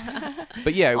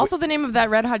 But yeah. Also, the name of that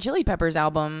Red Hot Chili Peppers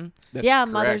album, that's Yeah,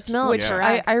 correct. Mother's Milk. which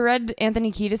Yeah. I read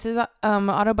Anthony Kiedis'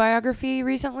 autobiography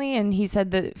recently, and he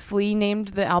said that Flea named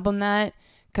the album that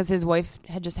because his wife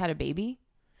had just had a baby,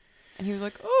 and he was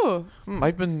like, "Oh,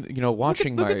 I've been,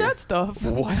 watching look my. at that stuff."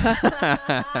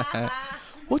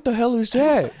 What the hell is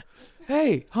that?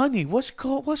 Hey, honey, what's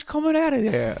coming out of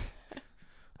there?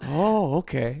 Oh,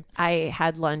 okay. I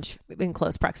had lunch in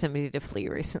close proximity to Flea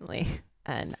recently,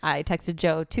 and I texted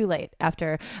Joe too late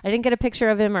after I didn't get a picture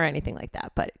of him or anything like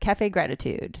that. But Cafe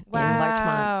Gratitude in Wow.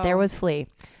 Larchmont, there was Flea,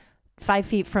 5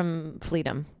 feet from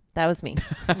Fleedom. That was me.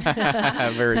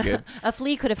 Very good. A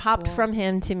flea could have hopped from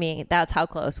him to me. That's how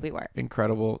close we were.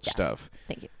 Incredible Yes. stuff.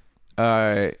 Thank you.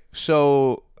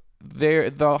 So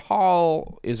the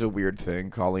hall is a weird thing,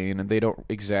 Colleen, and they don't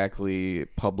exactly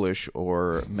publish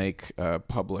or make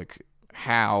public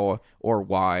how or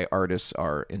why artists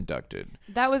are inducted.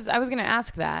 I was gonna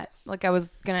ask that. Like, I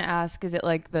was gonna ask, is it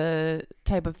like the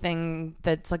type of thing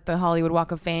that's like the Hollywood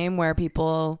Walk of Fame, where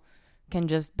people can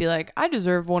just be like, I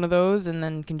deserve one of those, and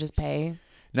then can just pay?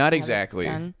 Not it exactly.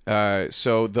 done.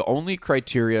 So the only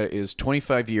criteria is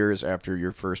 25 years after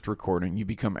your first recording, you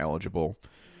become eligible.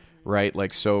 Right,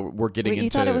 like so, we're getting Wait, you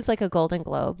into. thought it was like a Golden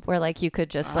Globe, where like you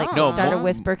could just like No, start a more-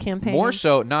 whisper campaign. More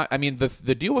so, not. I mean, the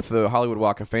deal with the Hollywood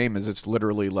Walk of Fame is it's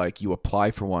literally like you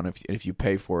apply for one. If you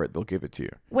pay for it, they'll give it to you.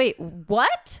 Wait,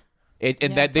 what? And Yeah,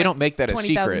 that it's they like don't make that a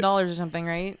secret. $20,000 or something,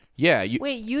 right? Yeah,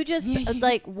 Wait, you just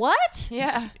like what?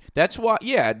 Yeah. that's why.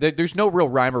 Yeah, there's no real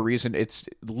rhyme or reason. It's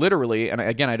literally, and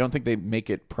again, I don't think they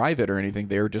make it private or anything.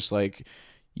 They're just like,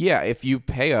 yeah, if you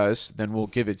pay us, then we'll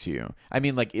give it to you. I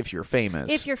mean, like if you're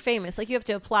famous. If you're famous, like you have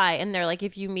to apply, and they're like,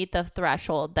 if you meet the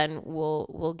threshold, then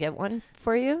we'll get one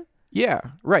for you. Yeah,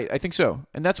 right. I think so,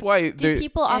 and that's why Do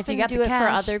people And if you often got do the it for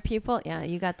cash. other people? Yeah,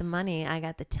 you got the money, I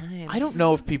got the time. I don't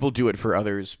know if people do it for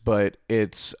others, but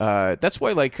it's that's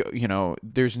why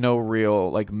there's no real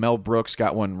like Mel Brooks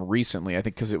got one recently. I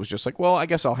think because it was just like, well, I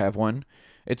guess I'll have one.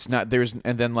 It's not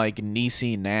and then like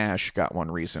Niecy Nash got one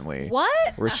recently.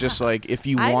 What? Where it's just like if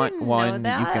you I want didn't know one, you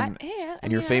that. can,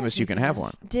 and you're famous, you can have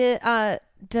one. Did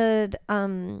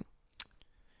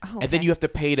And then you have to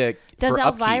pay to. does for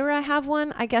upkeep. Elvira have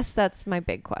one? I guess that's my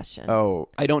big question. Oh,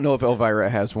 I don't know if Elvira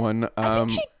has one.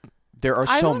 There are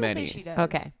so many. She does.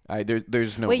 Okay.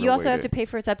 There's no. Wait, real you also way have to pay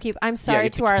for its upkeep. I'm you sorry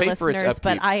have to to our pay for its listeners,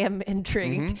 but upkeep. I am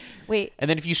intrigued. Wait, And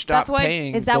then if you stop That's why-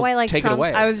 paying, is that they'll why like take it Trump's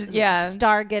away? I was- yeah.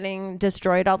 star getting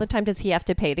destroyed all the time? Does he have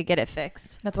to pay to get it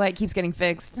fixed? That's why it keeps getting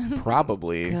fixed.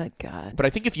 Probably. Good God. But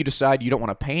I think if you decide you don't want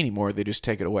to pay anymore, they just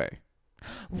take it away.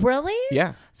 Really?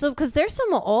 Yeah. So, because there's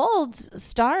some old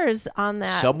stars on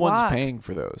that Someone's walk paying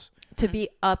for those. to be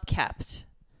upkept.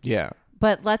 Yeah.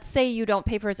 But let's say you don't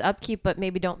pay for its upkeep, but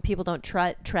maybe people don't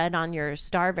tread on your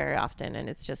star very often, and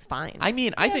it's just fine. I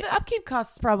mean, I think the upkeep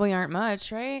costs probably aren't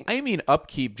much, right? I mean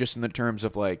upkeep just in the terms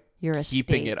of like Your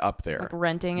keeping estate. it up there. Like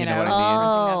renting You it know out. what I mean?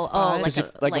 Renting that Oh, spot. like 'Cause a-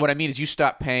 if, like what I mean is you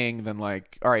stop paying, then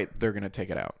like, all right, they're going to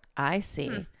take it out. I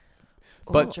see.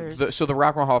 But Vultures. so the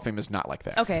Rock and Roll Hall of Fame is not like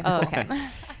that. Okay. Oh, okay.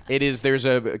 It is. There's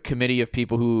a committee of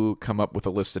people who come up with a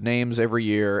list of names every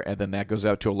year, and then that goes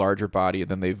out to a larger body, and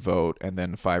then they vote, and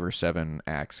then 5 or 7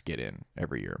 acts get in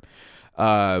every year.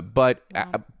 But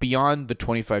beyond the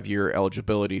 25-year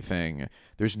eligibility thing,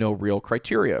 there's no real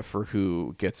criteria for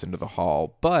who gets into the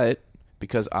hall. But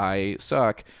because I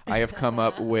suck, I have come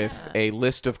up with a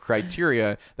list of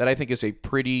criteria that I think is a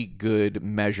pretty good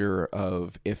measure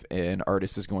of if an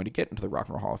artist is going to get into the Rock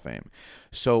and Roll Hall of Fame.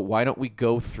 So why don't we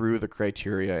go through the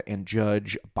criteria and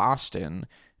judge Boston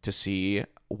to see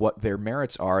what their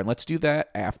merits are? And let's do that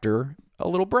after a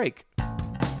little break.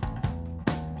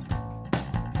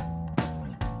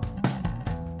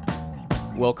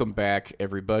 Welcome back,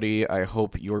 everybody. I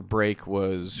hope your break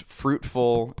was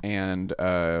fruitful and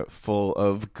full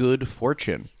of good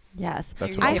fortune. Yes.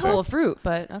 That's I what full of fruit,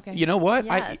 but okay. You know what?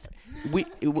 Yes.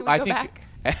 I go think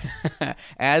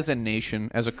as a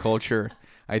nation, as a culture,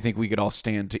 I think we could all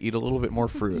stand to eat a little bit more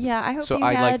fruit. Yeah, I hope so you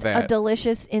I had like that. a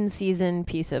delicious in-season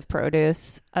piece of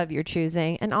produce of your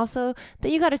choosing, and also that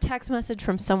you got a text message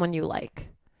from someone you like.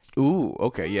 Ooh,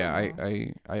 okay, yeah.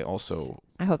 I also,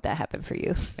 I hope that happened for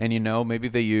you. and maybe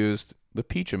they used the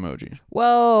peach emoji.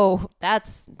 Whoa,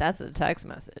 that's a text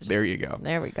message. There you go.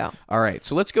 There we go. All right,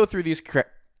 so let's go through these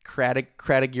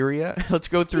criteria. Let's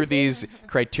go through these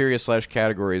criteria /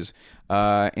 categories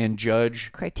and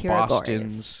judge Criteria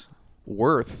Boston's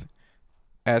worth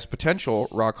as potential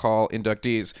Rock Hall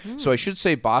inductees. So I should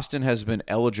say Boston has been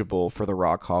eligible for the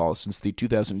Rock Hall since the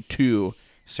 2002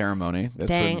 ceremony. That's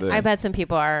Dang, when I bet some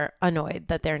people are annoyed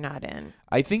that they're not in.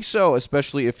 I think so,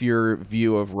 especially if your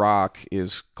view of rock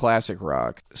is classic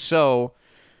rock. So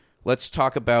let's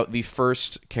talk about the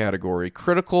first category,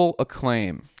 critical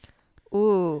acclaim.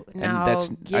 Ooh, now that's-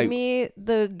 give me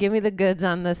the goods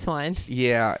on this one.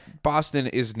 Yeah, Boston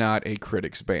is not a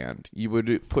critics band. You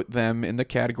would put them in the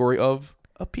category of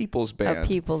a people's band. A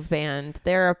people's band.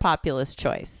 They're a populist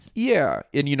choice. Yeah,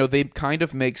 and they kind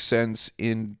of make sense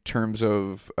in terms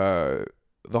of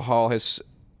the Hall has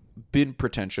been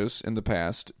pretentious in the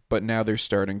past, but now they're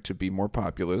starting to be more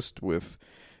populist with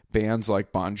bands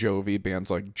like Bon Jovi,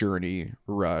 bands like Journey,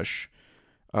 Rush,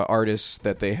 artists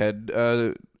that they had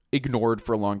ignored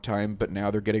for a long time, but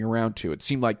now they're getting around to. It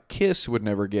seemed like Kiss would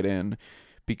never get in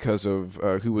because of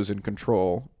who was in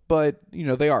control, but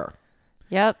they are.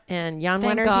 Yep, and Jan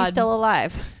Thank Wenner, God. he's still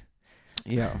alive.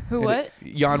 Yeah. Who, And what?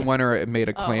 Jan Wenner made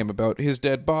a claim about his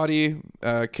dead body,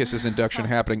 Kiss's induction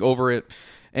happening over it,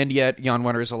 and yet Jan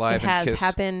Wenner is alive. It has and Kiss,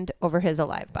 happened over his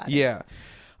alive body. Yeah.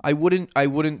 I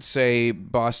wouldn't say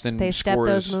Boston They stepped scores.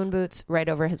 those moon boots right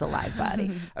over his alive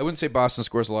body. I wouldn't say Boston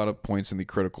scores a lot of points in the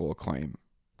critical acclaim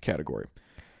category.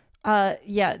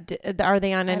 Yeah. Are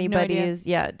they on I have no idea. anybody's?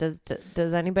 Yeah. Does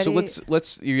anybody? So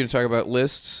let's. You're going to talk about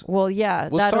lists. Well, yeah.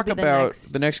 Let's that'll talk be about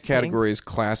the the next thing. category is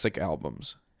classic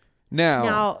albums.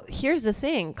 Now, here's the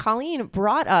thing. Colleen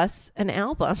brought us an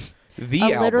album, the a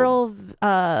album.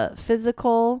 literal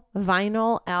physical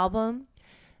vinyl album,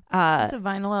 It's a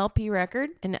vinyl LP record.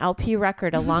 an LP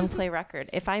record, a long play record.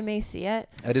 If I may see it.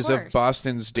 That is of course.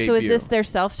 Boston's debut. So is this their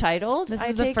self-titled? This I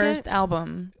is the take first it?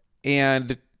 album.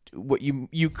 And what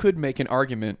you could make an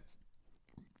argument,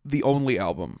 the only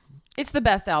album. It's the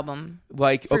best album.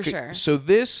 Like, For okay, sure. so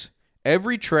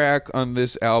every track on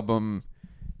this album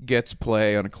gets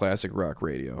play on a classic rock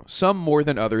radio. Some more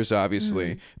than others,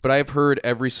 obviously, but I've heard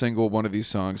every single one of these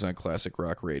songs on classic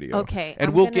rock radio. Okay, and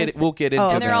I'm we'll gonna get s- we'll get into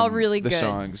And they're all them, really the good.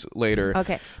 songs later.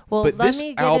 Okay. Well, But let this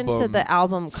me get into album- the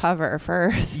album cover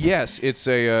first. Yes, it's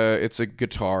a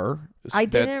guitar. I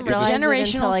that didn't is realize it until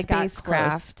Generational I got close.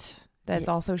 spacecraft that's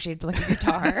also shaped like a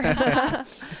guitar.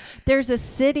 There's a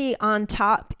city on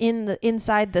top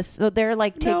inside this. So they're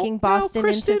like taking Boston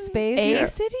Kristen, into space. A Yeah.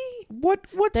 city? What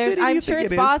city do I'm you sure think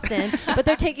it's it is? Boston, but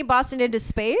they're taking Boston into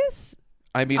space.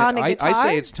 I mean, on a I guitar?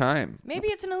 say it's time. Maybe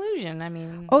it's an illusion. I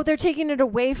mean, Oh, they're taking it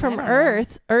away from don't know.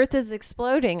 Earth. Earth is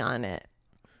exploding on it.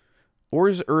 Or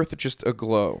is Earth just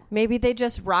aglow? Maybe they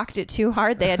just rocked it too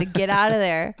hard. They had to get out of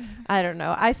there. I don't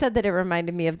know. I said that it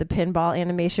reminded me of the pinball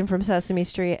animation from Sesame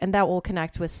Street, and that will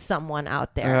connect with someone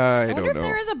out there. I I don't wonder if know.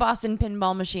 there is a Boston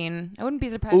pinball machine. I wouldn't be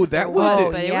surprised. Ooh, if there that was,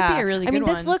 would- but it yeah. would be a really good I mean,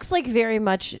 one. this looks like very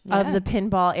much of Yeah. the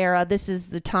pinball era. This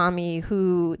is the Tommy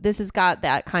who. This has got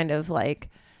that kind of like.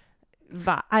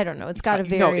 I don't know. It's got a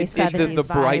very 70s the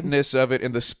vibe. brightness of it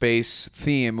and the space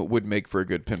theme would make for a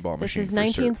good pinball This machine. is for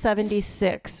sure.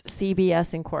 1976,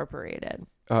 CBS Incorporated.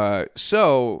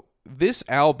 So this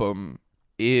album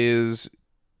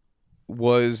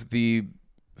was the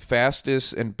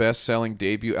fastest and best-selling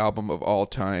debut album of all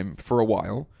time for a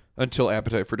while, until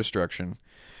Appetite for Destruction.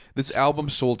 This album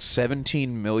sold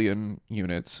 17 million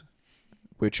units,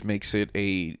 which makes it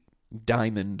a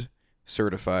diamond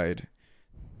certified,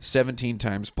 17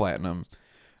 times platinum.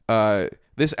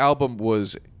 This album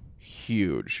was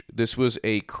huge. This was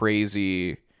a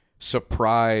crazy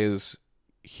surprise,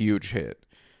 huge hit.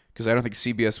 Because I don't think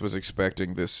CBS was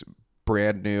expecting this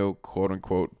brand new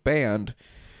quote-unquote band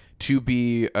to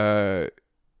be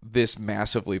this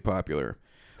massively popular,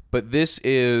 but this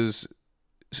is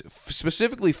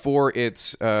specifically for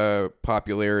its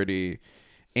popularity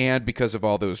and because of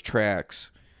all those tracks,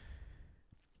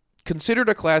 considered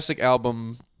a classic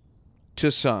album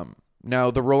to some.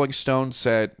 Now, the Rolling Stones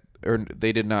said, or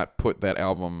they did not put that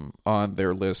album on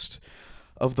their list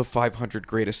of the 500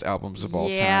 greatest albums of all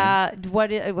time. Yeah. What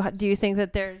do you think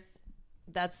that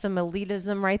that's some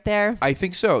elitism right there? I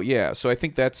think so. Yeah. So I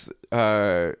think that's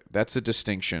a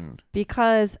distinction.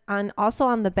 Because also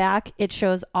on the back, it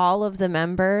shows all of the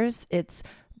members. It's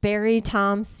Barry,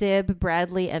 Tom, Sib,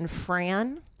 Bradley, and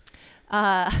Fran.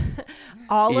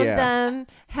 All of them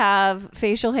have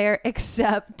facial hair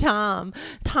except Tom.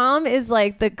 Tom is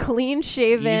like the clean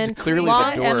shaven, He's clearly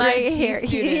long the dork. straight MIT hair.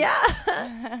 student.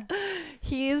 Yeah.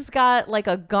 He's got like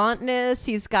a gauntness.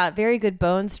 He's got very good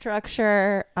bone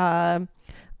structure.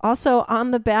 Also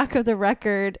on the back of the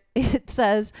record, it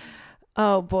says,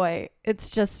 oh boy, it's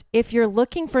just, if you're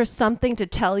looking for something to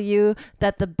tell you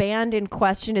that the band in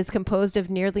question is composed of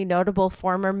nearly notable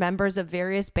former members of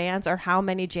various bands, or how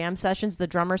many jam sessions the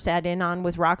drummer sat in on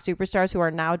with rock superstars who are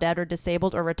now dead or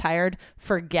disabled or retired,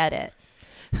 forget it.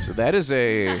 So that is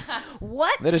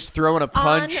What? that is throwing a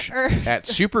punch on earth? at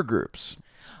supergroups.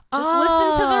 Just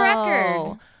listen to the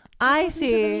record. I Listen see.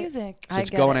 to the music. So I it's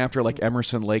get going it. after like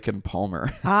Emerson, Lake, and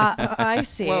Palmer. I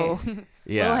see. Whoa.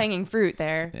 Yeah. Low hanging fruit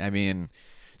there. I mean,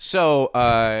 so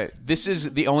this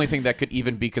is the only thing that could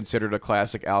even be considered a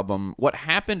classic album. What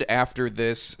happened after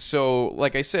this? So,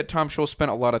 like I said, Tom Scholz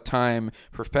spent a lot of time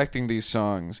perfecting these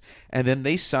songs, and then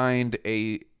they signed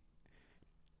a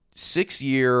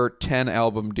 6-year,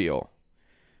 10-album deal,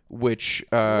 which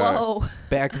Whoa.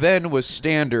 back then was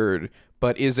standard,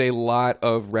 but is a lot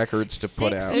of records to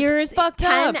put out. 6 years, fucked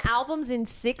 10 up. albums in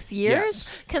 6 years?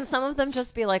 Yes. Can some of them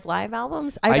just be like live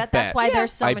albums? I I bet that's bet. why Yeah.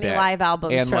 there's so I many bet. live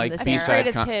albums And, from like, this B-side era.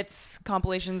 Greatest con- hits,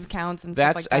 compilations, counts, and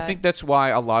That's stuff like that. I think that's why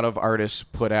a lot of artists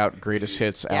put out greatest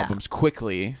hits Yeah. albums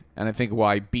quickly, and I think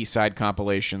why B-side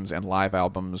compilations and live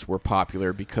albums were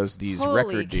popular because these Holy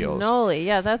record deals. cannoli.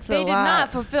 Yeah, that's They a did lot.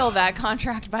 not fulfill that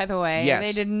contract, by the way. Yes.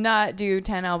 They did not do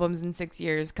 10 albums in 6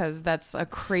 years because that's a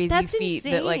crazy That's feat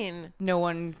that like insane. no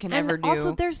one can And ever do.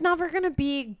 also, there's never going to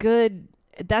be good.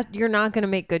 That you're not going to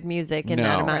make good music in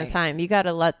that No. amount of Right. time. You got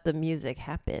to let the music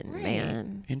happen,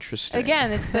 man. Interesting.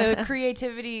 Again, it's the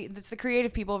creativity. It's the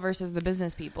creative people versus the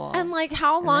business people. And like,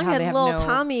 how long how they had have Lil no-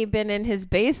 Tommy been in his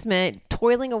basement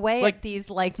toiling away Like- at these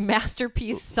like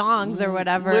masterpiece songs or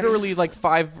whatever? literally like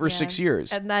 5 or 6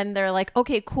 years. And then they're like,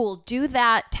 okay, cool, do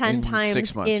that 10 In times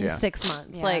 6 months, in yeah. 6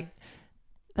 months. Yeah. Like,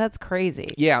 that's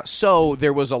crazy. Yeah, so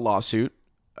there was a lawsuit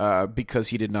because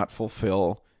he did not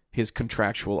fulfill his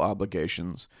contractual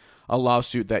obligations. A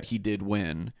lawsuit that he did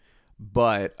win.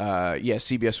 But,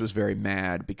 CBS was very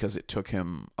mad because it took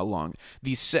him a long...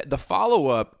 The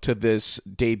follow-up to this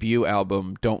debut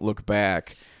album, Don't Look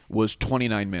Back, was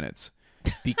 29 minutes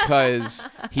because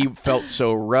he felt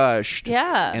so rushed.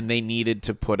 Yeah. And they needed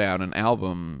to put out an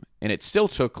album. And it still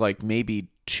took like maybe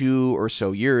 2 or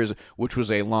so years, which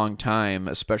was a long time,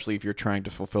 especially if you're trying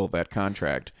to fulfill that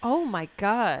contract. Oh my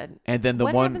God. And then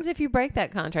What happens if you break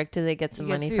that contract? Do they get some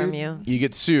You get money from sued. you? you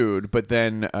get sued, but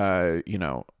then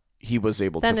he was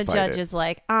able Then to a fight judge it. is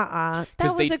like, 'Cause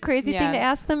that was they- a crazy thing Yeah. to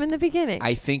ask them in the beginning.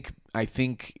 I think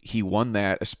he won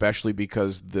that, especially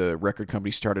because the record company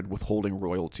started withholding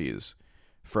royalties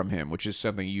from him, which is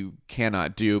something you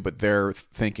cannot do. But their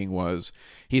thinking was,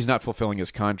 he's not fulfilling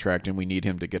his contract, and we need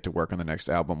him to get to work on the next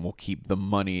album. We'll keep the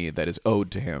money that is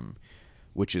owed to him,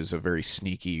 which is a very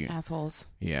sneaky. assholes.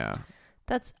 Yeah.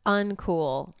 That's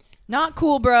uncool. Not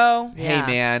cool, bro. Yeah.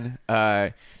 Hey,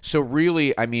 man. So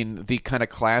really, I mean, the kind of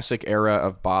classic era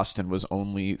of Boston was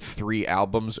only 3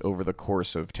 albums over the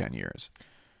course of 10 years.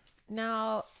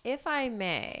 Now, if I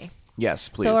may. Yes,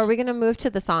 please. So are we going to move to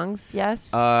the songs? Yes.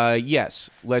 Yes.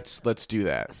 Let's do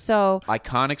that. So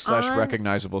Iconic /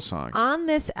 recognizable songs. on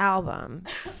this album,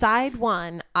 side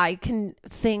 1, I can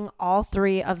sing all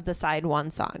 3 of the side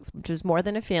 1 songs, which is More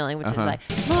Than a Feeling, which is like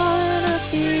More Than a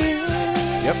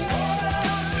Feeling. Yep.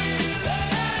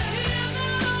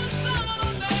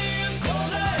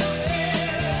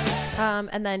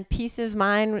 And then Peace of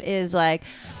Mind is like,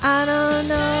 I don't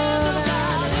know.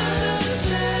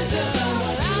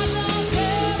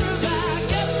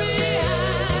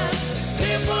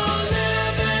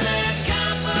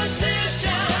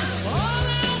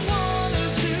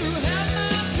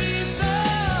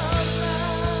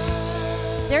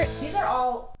 These are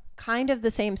all kind of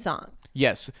the same song.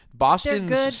 Yes, Boston's good,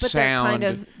 but they're sound. kind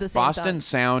of the same Boston's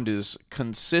sound is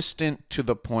consistent to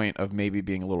the point of maybe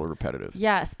being a little repetitive.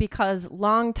 Yes, because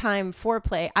long time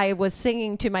foreplay. I was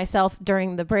singing to myself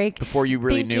during the break Before you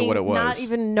really knew what it was. not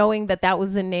even knowing that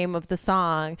was the name of the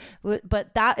song.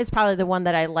 But that is probably the one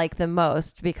that I like the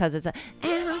most because it's and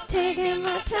I'm taking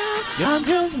my time. Yep. I'm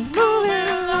just moving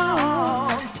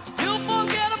along. You'll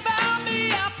forget about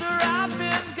me after I've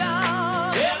been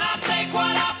gone. And I take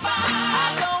what I find.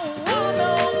 I don't want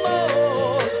no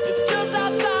more. It's just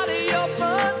outside of your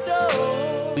front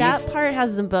door. That part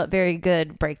has a very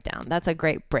good breakdown. That's a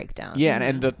great breakdown. Yeah,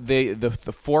 and the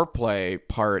foreplay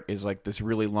part is like this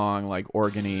really long, like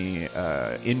organy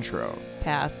intro.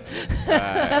 Pass.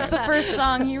 That's the first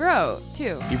song he wrote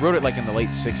too. He wrote it like in the late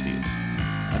 '60s,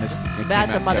 and it came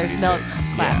That's out a in Mother's 76.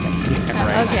 Milk classic. Yeah,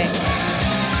 right. Okay.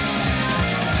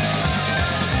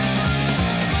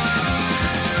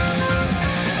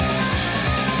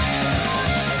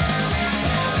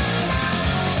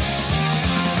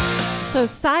 So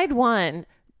side one,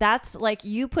 that's like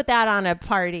you put that on a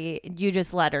party, you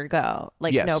just let her go,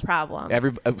 like Yes. no problem.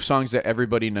 Songs that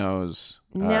everybody knows.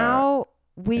 Now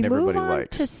we and move everybody on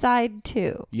likes. to side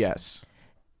two, Yes.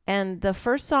 and the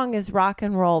first song is Rock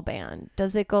and Roll Band.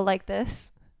 Does it go like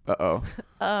this? Uh-oh.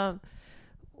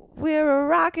 We're a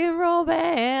rock and roll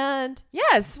band.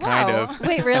 Yes, wow. Kind of.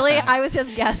 Wait, really? I was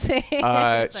just guessing.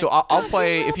 So I'll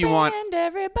play if you want. And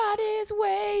everybody's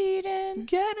waiting.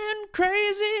 Getting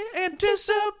crazy,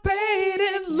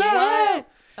 anticipating love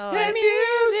and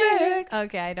music.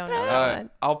 Okay, I don't know that one.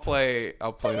 I'll play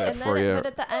that And for then, you. but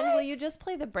at the end, will you just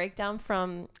play the breakdown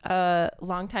from a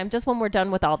long time, just when we're done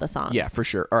with all the songs? Yeah, for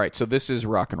sure. All right, so this is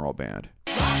Rock and Roll Band.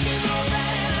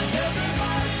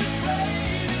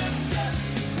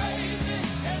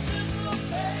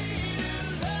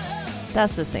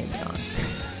 That's the same song.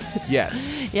 Yes.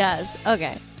 Yes.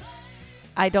 Okay.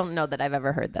 I don't know that I've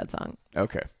ever heard that song.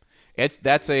 Okay.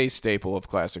 That's a staple of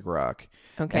classic rock.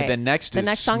 Okay. And then next the is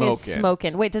next song is Smokin'.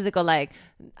 Smokin'. Wait, does it go like,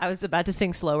 I was about to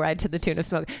sing Slow Ride to the tune of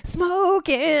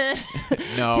Smokin'.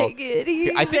 No. Take it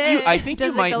easy. I think Does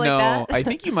you it might go like know. that? I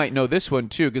think you might know this one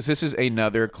too, because this is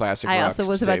another classic. I rock also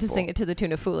was about to staple. sing it to the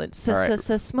tune of Foolin'. All right.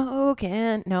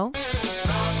 Smokin'. No?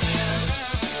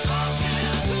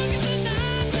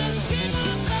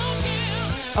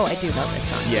 Oh, I do know this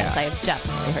song. Yeah. Yes, I have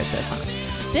definitely heard this song.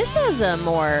 This has a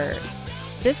more.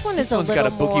 This one is a one's little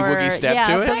got a boogie more. woogie step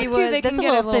yeah, to it. Side two, they that's can a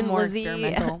get a little little Thin more Lizzy.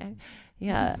 experimental.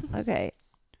 Yeah. Okay.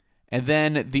 And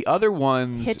then the other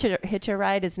ones. Hitch a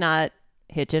Ride is not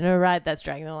hitching a ride. That's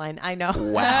Dragging the Line. I know.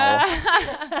 Wow.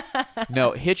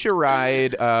 No, Hitch a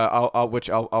Ride.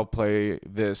 I'll play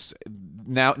this.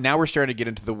 Now we're starting to get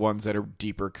into the ones that are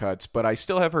deeper cuts, but I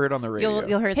still have heard on the radio.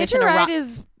 You'll hear Hitch this a in Ride rock.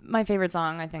 is my favorite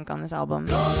song, I think, on this album.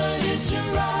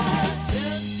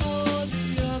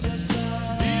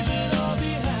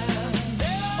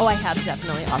 Oh, I have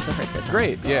definitely also heard this song.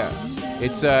 Great, yeah.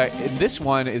 It's and this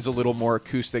one is a little more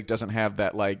acoustic. Doesn't have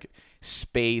that like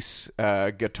space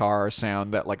guitar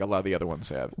sound that like a lot of the other ones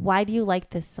have. Why do you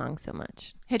like this song so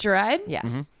much? Hitch a Ride? Yeah.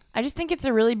 Mm-hmm. I just think it's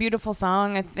a really beautiful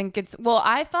song. I think it's, well,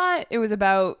 I thought it was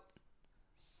about,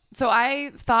 so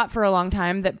I thought for a long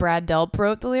time that Brad Delp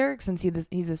wrote the lyrics since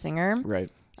he's the singer.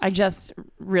 Right. I just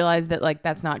realized that like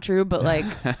that's not true, but like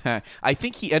I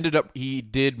think he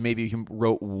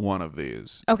wrote one of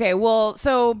these. okay, well,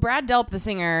 so Brad Delp, the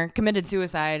singer, committed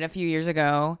suicide a few years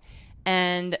ago,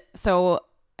 and so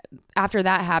after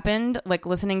that happened, like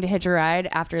listening to Hitch a Ride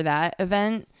after that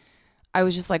event, I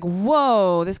was just like,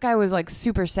 whoa, this guy was like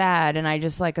super sad, and I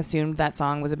just like assumed that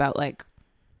song was about like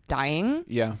dying,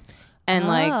 Yeah. and Oh.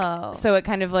 like so it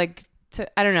kind of like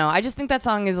I don't know. I just think that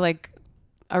song is like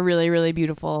a really, really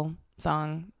beautiful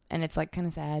song, and it's like kind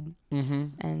of sad,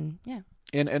 and yeah.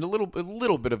 And a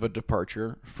little bit of a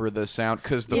departure for the sound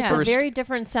because the It's first a very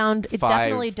different sound. It 5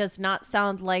 definitely does not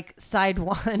sound like side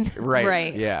one. right,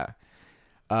 Right. yeah.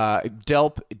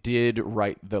 Delp did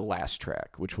write the last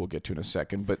track, which we'll get to in a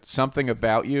second. But Something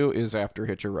About You is after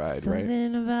Hitch a Ride, right?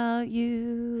 Something about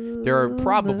you. There are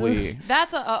probably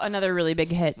That's another really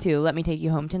big hit too. Let Me Take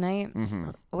You Home Tonight.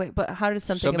 Wait, but how does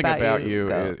something, Something About You.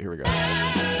 go? Here we go.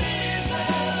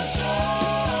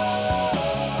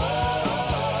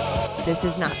 This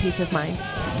is not Peace of Mind.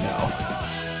 No.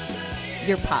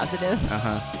 You're positive?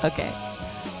 Uh-huh. Okay.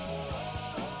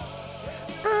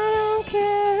 I don't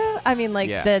care. I mean, like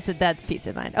Yeah. that's Peace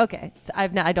of Mind. Okay, so I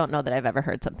don't know that I've ever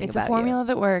heard something It's about a formula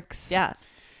that works. You. Yeah.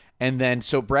 And then,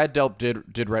 so Brad Delp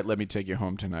did write "Let Me Take You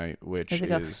Home Tonight," which Does it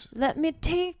go? is Let me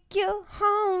take you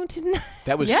home tonight.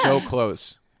 that was Yeah. so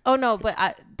close. Oh no, but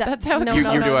That's how no, you're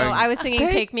no, You're no, doing- no. I was singing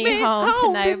 "Take Me Home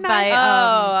Tonight" by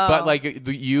But like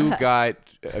you got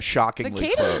the shockingly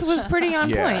cadence close. was pretty on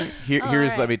yeah. point. Here's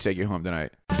right. "Let Me Take You Home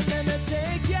Tonight." Let me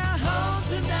take you home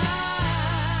tonight.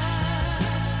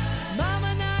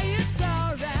 Mama, now it's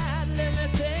alright. Let me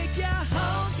take you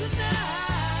home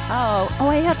tonight. Oh,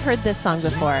 I have heard this song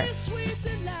before. Sweet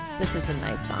delight. This is a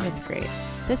nice song. It's great.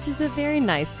 This is a very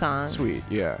nice song. Sweet,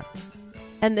 yeah.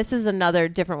 And this is another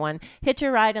different one. "Hitch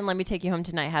a Ride" and "Let Me Take You Home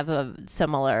Tonight" have a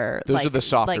similar. Those are the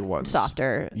softer ones.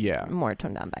 Softer, Yeah. more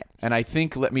toned down vibe. And I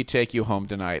think "Let Me Take You Home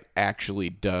Tonight"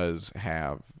 actually does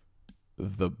have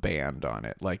the band on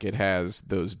it. Like it has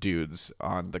those dudes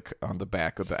on the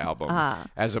back of the album,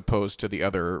 as opposed to the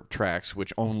other tracks,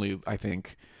 which only I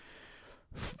think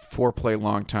Foreplay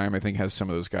Long Time I think has some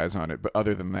of those guys on it. But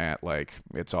other than that, like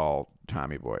it's all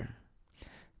Tommy Boy.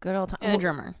 Good old time. And a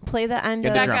drummer. Play the end And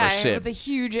of the That drummer, guy Sib. with a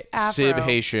huge afro. Sib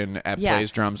Haitian Yeah.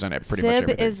 plays drums on it pretty much Sib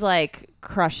everything. is like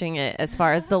crushing it as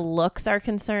far as the looks are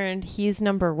concerned. He's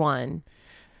number one.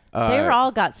 They're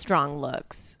all got strong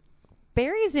looks.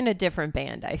 Barry's in a different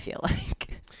band, I feel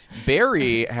like.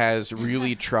 Barry has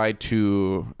really tried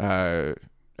to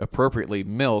appropriately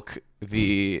milk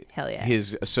Hell yeah.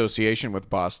 his association with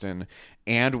Boston,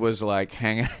 and was like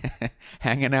hanging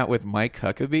out with Mike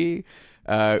Huckabee,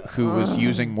 who was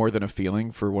using "More Than a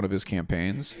Feeling" for one of his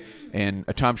campaigns. And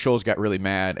Tom Scholz got really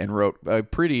mad and wrote a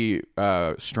pretty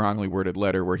strongly worded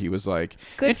letter where he was like,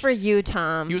 Good for you,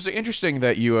 Tom. He was interesting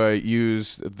that you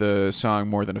used the song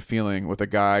 "More Than a Feeling" with a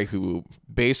guy who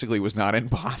basically was not in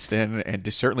Boston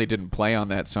and certainly didn't play on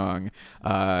that song,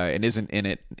 and isn't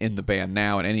in the band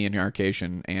now in any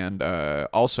incarnation. And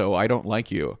also, I don't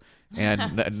like you.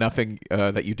 And nothing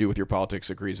that you do with your politics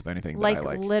agrees with anything that I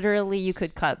like. Literally, you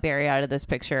could cut Barry out of this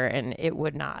picture and it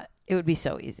would not. It would be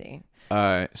so easy.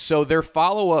 So their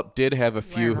follow-up did have a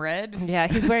few... Wearing red. Yeah,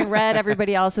 he's wearing red.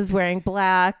 Everybody else is wearing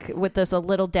black with just a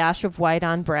little dash of white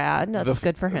on Brad. That's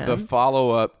good for him. The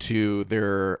follow-up to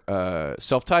their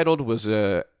self-titled was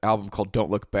a album called "Don't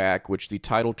Look Back," which the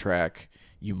title track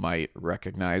you might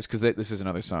recognize, because this is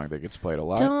another song that gets played a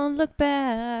lot. Don't look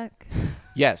back.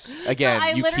 Yes, again,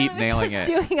 I you literally keep was nailing just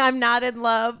it. doing "I'm Not in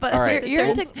Love," but All right. Your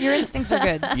instincts are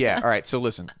good. Yeah, all right, so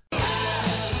listen.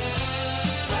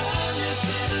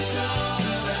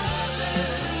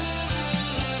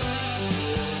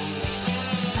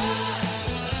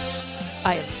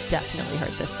 I have definitely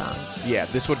heard this song. Yeah,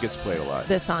 this one gets played a lot.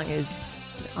 This song is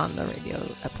on the radio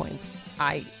at points.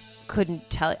 I couldn't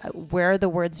tell where the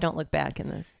words "Don't Look Back" in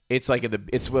this. It's like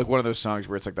it's like one of those songs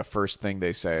where it's like the first thing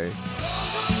they say.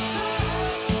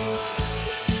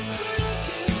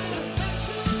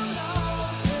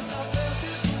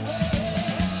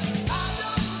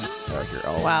 Oh, here,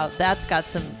 oh. Wow, that's got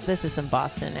some. This is some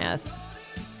Boston ass.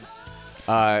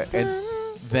 And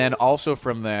then also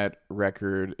from that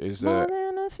record is More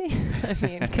than a I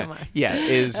mean, come on. yeah,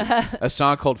 is a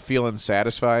song called "Feelin'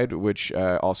 Satisfied," which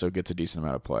also gets a decent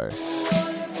amount of play.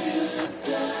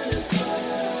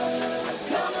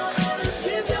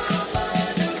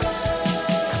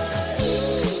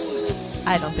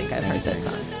 I don't think I've heard this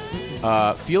song.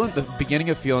 The beginning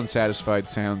of "Feelin' Satisfied"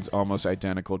 sounds almost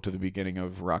identical to the beginning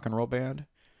of "Rock and Roll Band."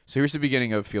 So here's the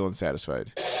beginning of "Feelin'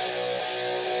 Satisfied,"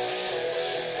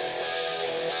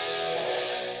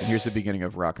 and here's the beginning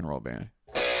of "Rock and Roll Band."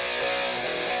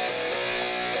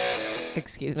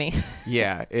 Excuse me.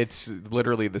 Yeah, it's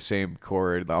literally the same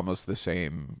chord, almost the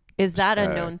same. Is that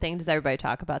a known thing? Does everybody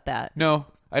talk about that? No,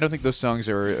 I don't think those songs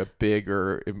are big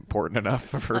or important enough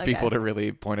for people to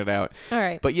really point it out. All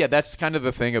right. But yeah, that's kind of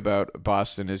the thing about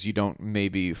Boston is you don't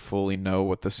maybe fully know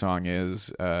what the song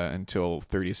is until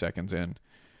 30 seconds in,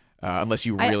 unless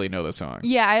you really know the song.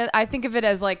 Yeah, I think of it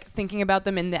as like thinking about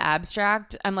them in the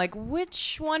abstract. I'm like,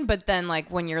 which one? But then like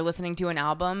when you're listening to an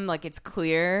album, like it's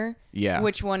clear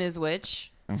which one is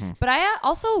which. Mm-hmm. But I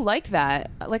also like that.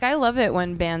 Like I love it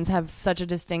when bands have such a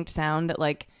distinct sound that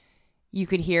like you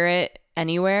could hear it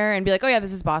anywhere and be like, oh yeah,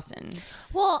 this is Boston.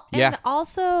 Well, and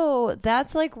also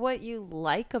that's like what you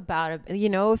like about it. You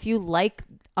know, if you like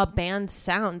a band's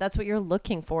sound, that's what you're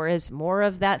looking for is more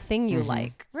of that thing you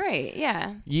like. Right,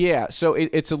 yeah. Yeah, so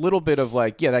it's a little bit of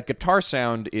like, that guitar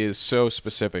sound is so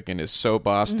specific and is so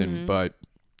Boston, but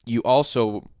you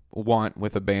also want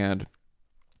with a band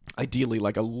ideally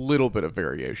like a little bit of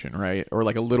variation, right? Or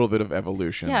like a little bit of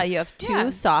evolution. Yeah, you have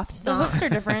two soft songs. The hooks are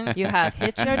different. You have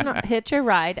Hitch a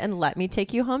Ride and Let Me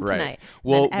Take You Home Right. Tonight.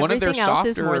 Well, Then one of their everything else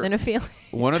is softer- More Than a Feeling.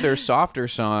 One of their softer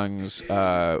songs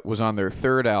was on their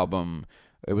third album.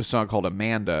 It was a song called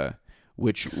 "Amanda,"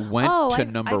 which went to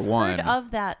I've number one. Heard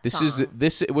of that This song. is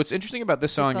this. What's interesting about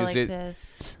this song Go is like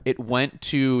this. it went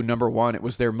to number one. It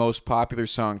was their most popular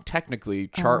song, technically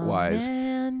chart wise.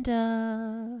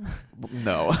 Amanda,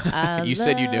 No, I you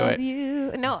said you knew love it.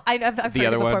 you. No, I've heard The it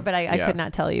other before, one? but I Yeah. could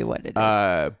not tell you what it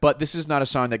is. But this is not a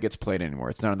song that gets played anymore.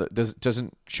 It's not.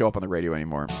 Doesn't show up on the radio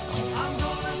anymore. I'm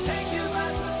gonna take you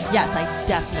by surprise. Yes, I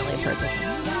definitely have heard this song.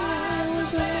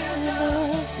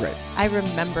 Right. I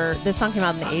remember this song came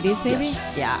out in the 80s, maybe?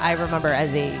 Yes. Yeah, I remember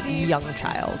as a See- young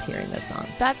child hearing this song.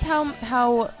 That's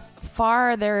how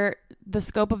far the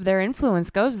scope of their influence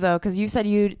goes, though, because you said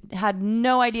you had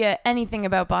no idea anything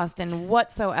about Boston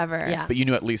whatsoever. Yeah. But you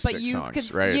knew at least But 6 you songs,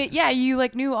 could, right? you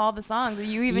like knew all the songs.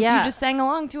 You even Yeah. you just sang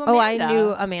along to Amanda. Oh, I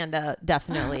knew Amanda,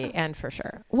 definitely, and for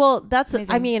sure. Well, that's,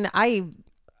 Amazing. I mean,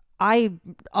 I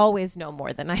always know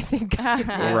more than I think I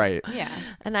do. Right. Yeah.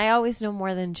 And I always know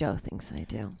more than Joe thinks I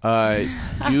do.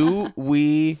 Do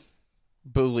we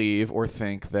believe or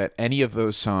think that any of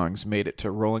those songs made it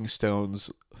to Rolling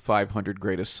Stone's 500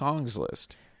 Greatest Songs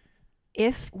list?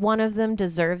 If one of them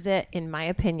deserves it, in my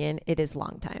opinion, it is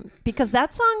Long Time. Because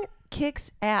that song kicks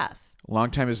ass.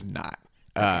 Long Time is not.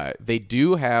 They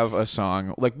do have a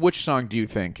song. Like, which song do you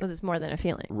think? It's More Than a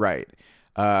Feeling. Right.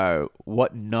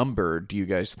 What number do you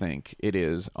guys think it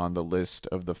is on the list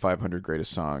of the 500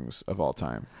 greatest songs of all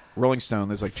time? Rolling Stone,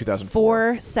 there's like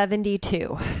 2004.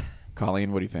 472.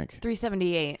 Colleen, what do you think?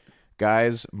 378.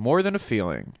 Guys, More Than a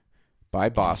Feeling by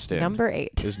Boston Number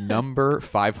 8. is number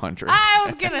 500. I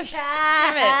was gonna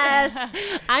Yes.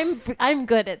 I'm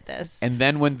good at this. And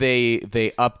then when they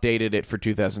updated it for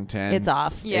 2010, It's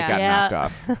off. It Yeah. got Yeah. knocked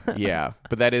off. Yeah,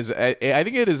 but that is, I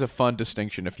think it is a fun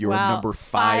distinction if you're Wow. number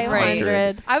 500.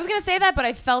 500. I was gonna say that, but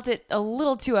I felt it a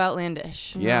little too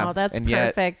outlandish. Yeah, No, that's and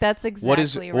yet, perfect. That's exactly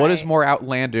what is right. more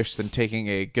outlandish than taking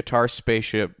a guitar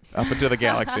spaceship up into the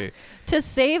galaxy? To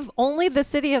save only the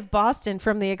city of Boston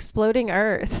from the exploding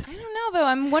Earth. I don't know though.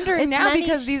 I'm wondering It's now many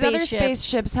because these other spaceships.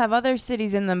 spaceships have other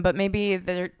cities in them, but maybe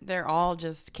they're all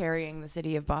just carrying the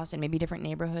city of Boston, maybe different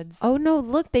neighborhoods. Oh no!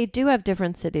 Look, they do have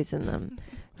different cities in them.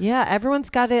 Yeah, everyone's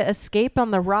got to escape on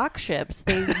the rock ships.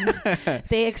 They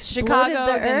exploded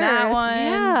Chicago's the in that Earth. one,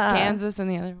 Yeah. Kansas in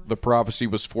the other one. The prophecy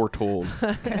was foretold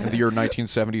in the year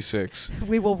 1976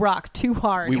 We will rock too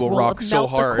hard. We It will rock melt so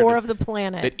hard the core of the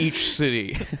planet. that each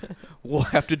city will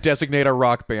have to designate a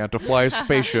rock band to fly a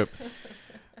spaceship.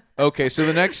 Okay, so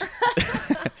the next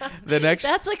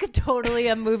That's like totally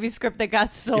a movie script that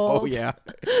got sold. oh yeah.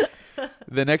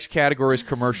 The next category is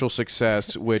commercial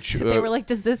success, which They were like,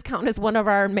 "Does this count as one of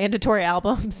our mandatory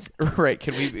albums?" right?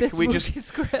 Can we This can we movie just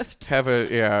script. have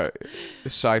a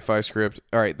sci-fi script?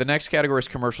 All right, the next category is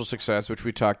commercial success, which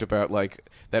we talked about. Like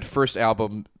that first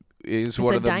album is It's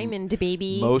one a of the diamond,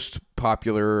 baby. most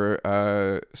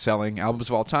popular selling albums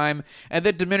of all time, and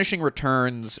then diminishing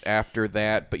returns after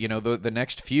that. But you know, the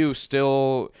next few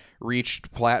still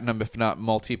reached platinum, if not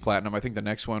multi-platinum. I think the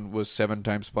next one was 7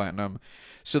 times platinum.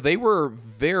 So they were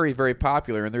very, very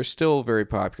popular, and they're still very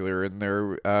popular. And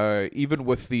they're even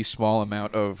with the small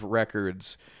amount of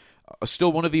records,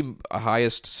 still one of the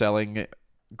highest selling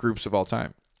groups of all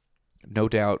time. No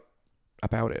doubt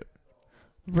about it.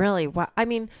 Really? Wow. I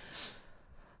mean,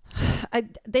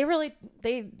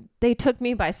 they took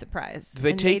me by surprise. Did they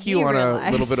and take made you me on realize.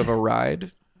 a little bit of a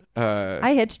ride?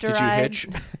 I hitched a Did ride. you hitch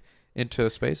into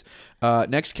space?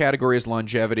 Next category is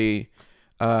longevity.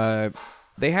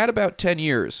 They had about 10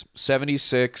 years,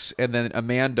 76, and then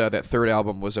Amanda, that third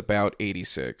album, was about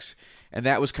 86. And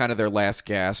that was kind of their last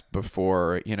gasp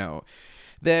before,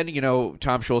 Then,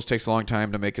 Tom Scholz takes a long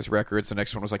time to make his records. The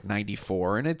next one was like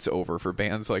 94, and it's over for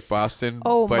bands like Boston.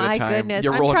 Oh by my the time goodness!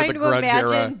 You I'm roll trying into to the grunge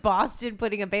imagine era. Boston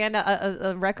putting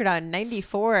a record on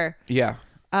 '94. Yeah.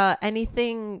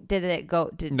 Anything? Did it go?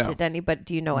 No. Did anybody?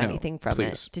 Do you know No, anything from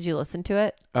please. it? Did you listen to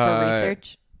it for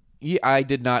research? Yeah, I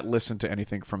did not listen to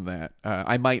anything from that.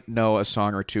 I might know a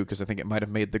song or two because I think it might have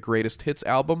made the Greatest Hits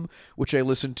album, which I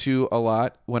listened to a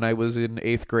lot when I was in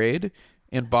 8th grade.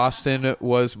 And Boston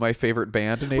was my favorite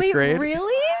band in 8th grade.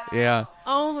 Really? Yeah.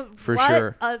 Oh, For what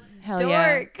sure. A Hell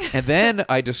yeah. dork. And then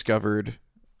I discovered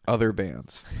other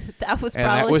bands. That was And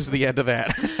probably that was the end of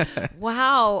that.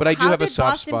 wow. But I do How have a did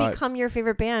soft Boston spot. become your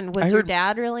favorite band? Was I your heard-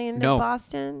 dad really into No.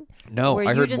 Boston? No, Or were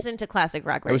I you heard just into classic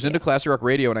rock radio? I was into classic rock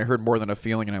radio, and I heard More Than a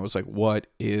Feeling, and I was like, what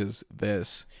is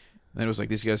this? And then it was like,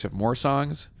 these guys have more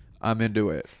songs? I'm into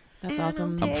it. That's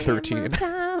awesome. I'm 13.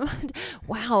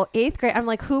 Wow, 8th grade. I'm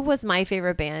like, who was my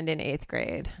favorite band in 8th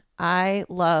grade? I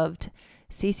loved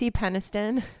CeCe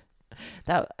Peniston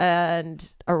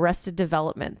and Arrested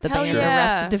Development. The Hell band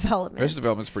yeah. Arrested Development. Arrested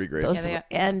Development's pretty great. Those Yeah,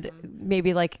 and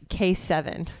maybe like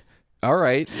K7. All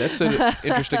right. That's an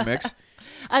interesting mix.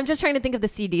 I'm just trying to think of the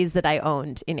CDs that I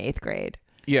owned in 8th grade.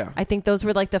 Yeah. I think those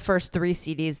were like the first 3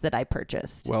 CDs that I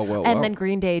purchased. Well. And then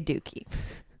Green Day, Dookie.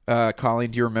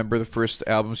 Colleen, do you remember the first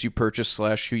albums you purchased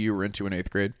 / who you were into in 8th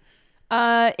grade?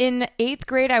 In 8th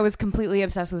grade, I was completely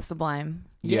obsessed with Sublime.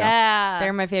 Yeah.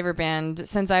 They're my favorite band.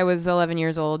 Since I was 11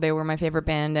 years old, they were my favorite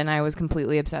band, and I was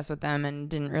completely obsessed with them and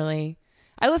didn't really...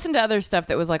 I listened to other stuff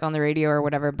that was like on the radio or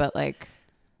whatever, but like...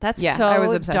 That's Yeah, so I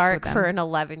was obsessed dark with them. for an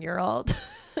 11-year-old.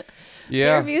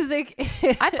 Yeah. Their music.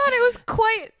 I thought it was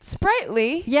quite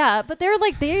sprightly. Yeah, but they're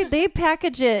like they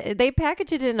package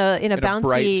it in a In a bouncy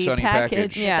bright, sunny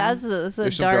package. Yeah. That's a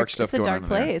There's some dark dark stuff it's a going dark on in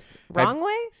there. place. Wrong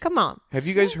way? Come on. Have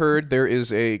you guys heard there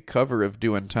is a cover of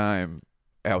Doin' Time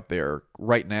out there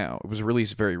right now? It was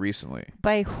released very recently.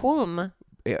 By whom?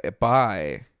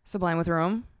 By... Sublime with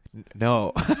Rome.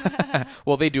 No.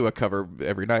 Well, they do a cover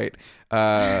every night.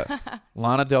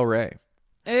 Lana Del Rey.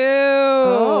 Ew.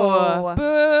 Oh.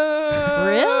 Boo.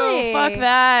 Really? Fuck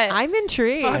that. I'm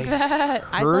intrigued. Fuck that.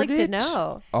 I'd Heard like to it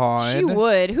know. on She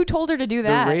would. Who told her to do the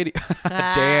that? radio.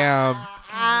 Damn.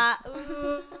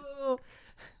 Ooh.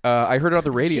 I heard it on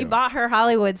the radio. She bought her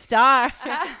Hollywood star.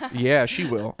 Yeah, she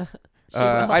will. She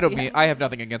will, I don't mean I have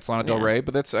nothing against Lana Del Yeah. Rey,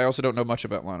 but I also don't know much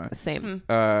about Lana. Same.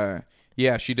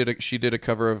 Yeah, she did a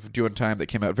cover of Doin' Time that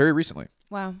came out very recently.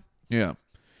 Wow. Yeah,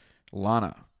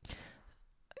 Lana.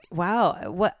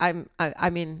 Wow. What I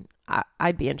mean,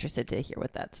 I'd be interested to hear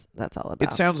what that's all about.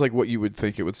 It sounds like what you would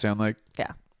think it would sound like.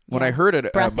 Yeah. When I heard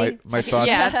it, Breathy? my thoughts.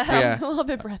 Yeah, it's probably yeah. a little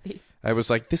bit breathy. I was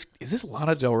like, is this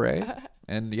Lana Del Rey?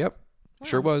 And yep,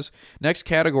 sure was. Next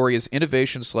category is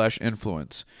innovation /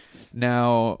 influence.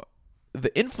 Now,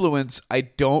 the influence, I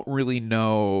don't really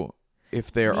know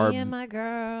if there are. Me and my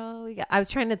girl. I was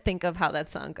trying to think of how that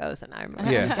song goes, and I remember.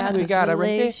 Yeah. We got a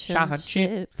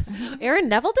relationship. Aaron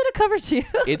Neville did a cover too.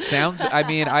 It sounds. I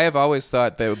mean, I have always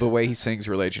thought that the way he sings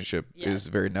 "Relationship" is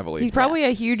very Neville-y. He's probably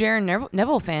a huge Aaron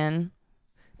Neville fan.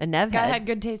 A Nev Guy head. had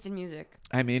good taste in music.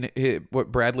 I mean,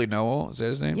 what Bradley Noel is that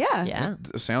his name? Yeah. Yeah.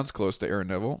 It sounds close to Aaron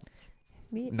Neville.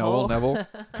 Me- Noel oh. Neville.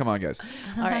 Come on, guys.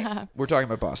 All right. We're talking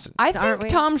about Boston. I Aren't think we?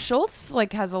 Tom Schultz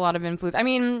like has a lot of influence. I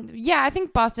mean, yeah, I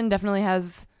think Boston definitely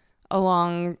has a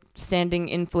long-standing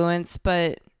influence,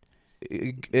 but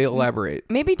Elaborate.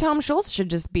 maybe Tom Schultz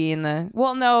should just be in the...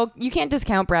 Well, no, you can't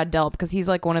discount Brad Delp because he's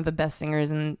like one of the best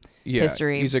singers in Yeah,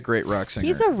 history. he's a great rock singer.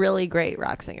 He's a really great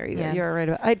rock singer. Yeah. You're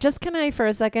right. Can I for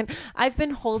a second? I've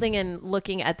been holding and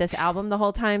looking at this album the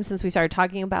whole time since we started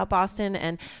talking about Boston,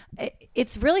 and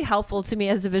it's really helpful to me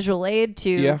as a visual aid to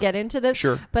Yeah. get into this.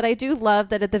 Sure. But I do love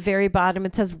that at the very bottom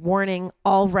it says, "Warning: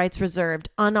 all rights reserved.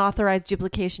 Unauthorized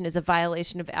duplication is a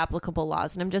violation of applicable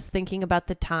laws." And I'm just thinking about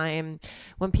the time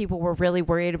when people were really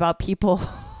worried about people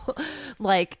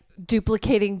like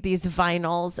duplicating these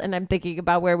vinyls, and I'm thinking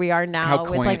about where we are now How with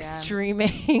quaint. like Yeah.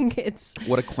 streaming. It's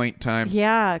What a quaint time.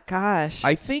 yeah, gosh.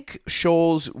 I think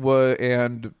Scholes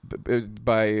and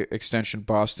by extension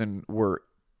Boston were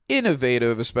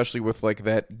innovative, especially with like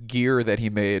that gear that he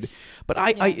made. But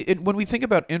when we think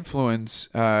about influence,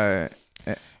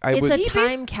 It's a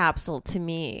time capsule to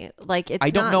me. Like it's I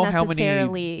don't not know how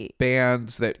necessarily many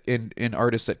bands that in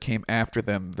artists that came after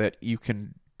them that you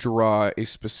can draw a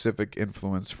specific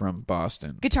influence from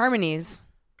Boston. Guitarmonies.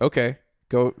 Okay,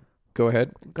 go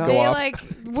ahead. Go They off. like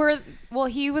were... Well,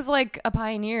 he was like a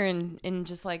pioneer in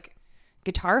just like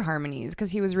guitar harmonies because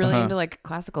he was really into like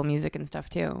classical music and stuff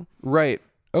too. Right.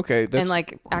 Okay. That's And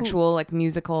like actual like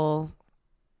musical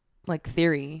like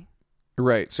theory.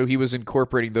 right. So he was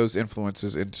incorporating those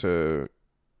influences into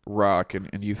rock, and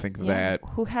you think that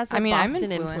who has a I mean, I'm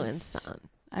Boston influenced. influence on?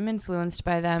 I'm influenced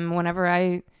by them whenever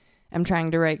I am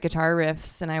trying to write guitar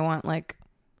riffs and I want like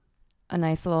a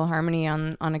nice little harmony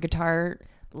on a guitar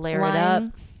Layer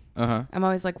line. it up. I'm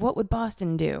always like, what would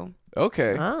Boston do?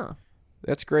 okay, Oh,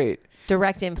 that's great.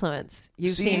 direct influence.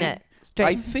 You've See, seen it.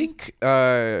 I think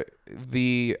I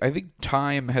think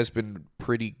time has been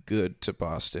pretty good to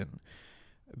Boston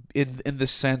in the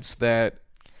sense that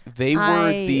they were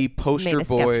I the made poster a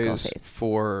skeptical boys face.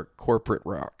 for corporate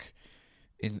rock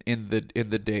in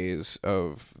the days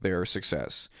of their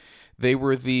success. They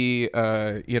were the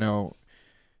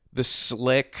the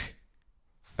slick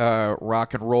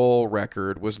rock and roll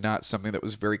record was not something that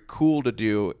was very cool to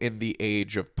do in the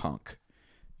age of punk.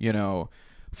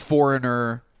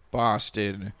 Foreigner,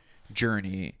 Boston,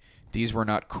 Journey. These were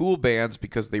not cool bands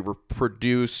because they were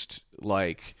produced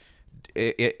like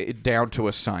down to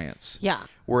a science. Yeah.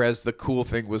 Whereas the cool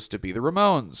thing was to be the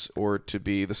Ramones or to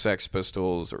be the Sex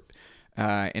Pistols or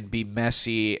and be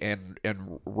messy and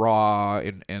raw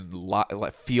and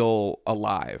feel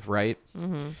alive, right?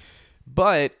 Mm-hmm.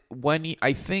 But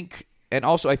I think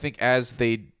as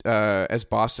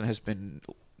Boston has been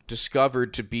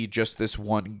discovered to be just this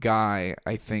one guy,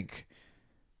 I think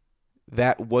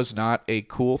that was not a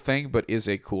cool thing, but is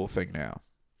a cool thing now.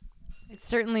 It's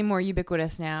certainly more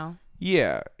ubiquitous now.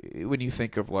 Yeah, when you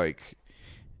think of like,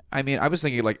 I mean, I was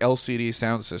thinking like LCD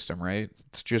sound system, right?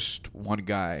 It's just one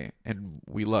guy, and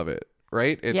we love it,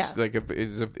 right? It's like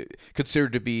it's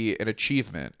considered to be an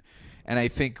achievement, and I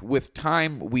think with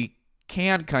time we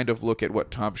can kind of look at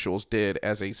what Tom Scholz did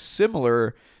as a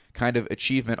similar kind of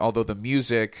achievement, although the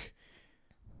music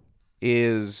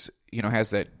is, you know,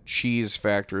 has that cheese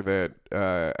factor that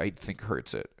I think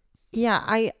hurts it. Yeah,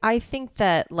 I think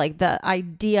that like the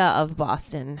idea of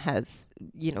Boston has,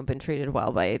 you know, been treated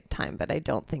well by time, but I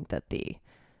don't think that the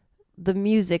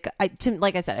music,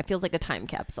 like I said, it feels like a time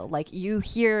capsule. Like you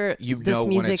hear this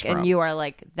music and you are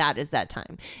like, that is that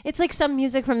time. It's like some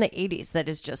music from the 80s that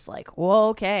is just like, well,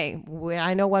 okay,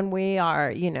 I know when we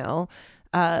are, you know,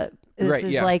 this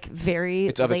is like very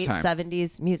late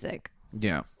 70s music.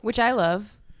 Yeah. Which I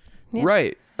love. Yeah.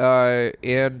 Right.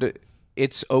 And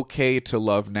it's okay to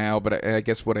love now, but I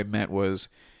guess what I meant was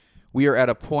we are at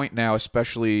a point now,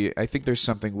 especially, I think there's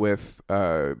something with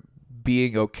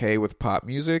being okay with pop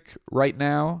music right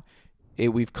now.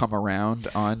 We've come around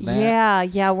on that.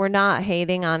 Yeah, we're not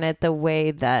hating on it the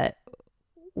way that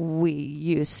we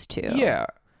used to. Yeah.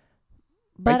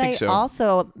 But I think so.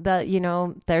 Also, you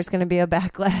know, there's going to be a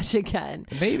backlash again.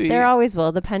 Maybe. There always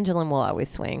will. The pendulum will always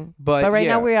swing. But right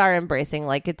now we are embracing,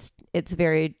 like, it's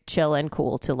very chill and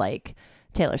cool to like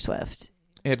Taylor Swift.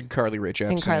 And Carly Rae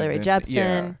Jepsen.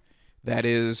 Yeah. That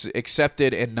is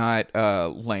accepted and not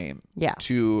lame. Yeah.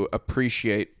 To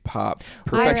appreciate pop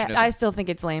perfectionism. I still think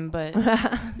it's lame, but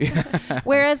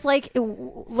Whereas like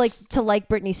to like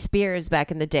Britney Spears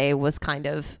back in the day was kind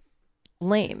of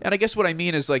lame. And I guess what I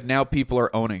mean is like now people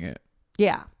are owning it.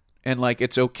 Yeah. And like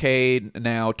it's okay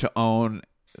now to own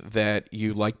that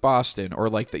you like Boston or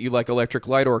like that you like Electric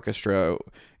Light Orchestra, you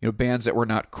know, bands that were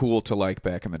not cool to like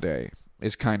back in the day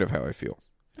is kind of how I feel.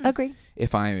 Agree.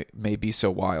 If I may be so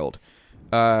wild.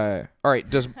 All right,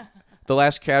 the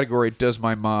last category, does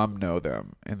my mom know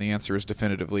them? And the answer is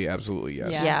definitively absolutely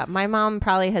yes. Yeah, my mom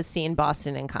probably has seen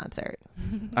Boston in concert.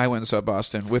 I went and saw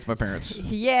Boston with my parents.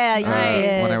 Yeah, you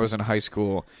did. When I was in high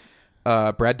school.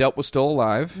 Brad Delp was still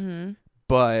alive,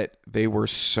 but they were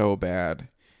so bad.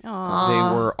 Aww.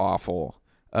 They were awful.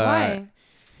 Why?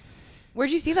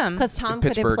 Where'd you see them? Because Tom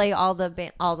couldn't Pittsburgh. play all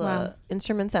the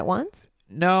instruments at once.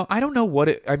 No, I don't know what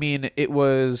it... I mean, it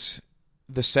was...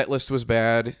 The set list was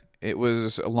bad. It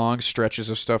was long stretches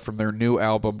of stuff from their new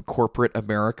album, Corporate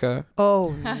America.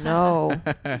 Oh, no.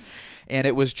 And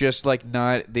it was just like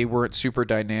not... They weren't super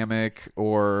dynamic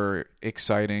or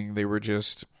exciting. They were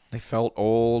just... They felt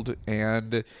old,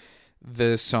 and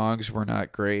the songs were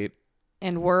not great.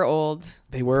 And we're old.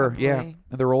 They were, probably. yeah. And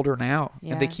they're older now.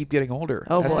 Yeah. And they keep getting older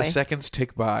Oh, as boy. the seconds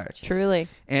tick by. Truly.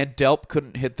 And Delp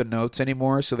couldn't hit the notes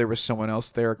anymore, so there was someone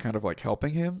else there kind of like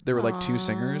helping him. There were like two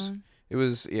singers. It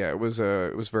was very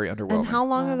underwhelming. And how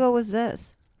long ago was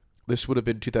this? This would have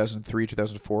been 2003,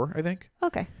 2004, I think.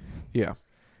 Okay. Yeah.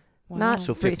 Wow. Not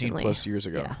So 15 recently. plus years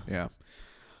ago. Yeah.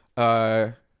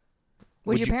 Yeah.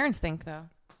 What'd your you- parents think, though?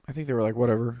 I think they were like,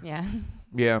 whatever. Yeah.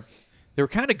 Yeah. They were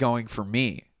kind of going for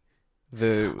me.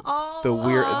 The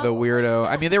weirdo.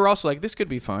 I mean, they were also like, this could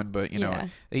be fun, but you know,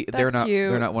 Yeah. they're not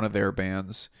cute. they're not one of their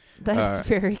bands. That's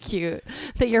very cute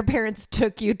that your parents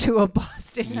took you to a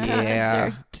Boston Yeah.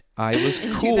 concert. I was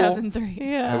In cool. 2003.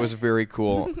 Yeah. I was very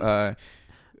cool.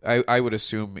 I would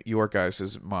assume your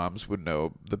guys' moms would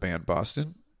know the band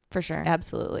Boston. For sure.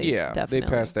 Absolutely. Yeah, Definitely. they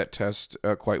passed that test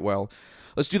quite well.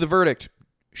 Let's do the verdict.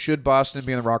 Should Boston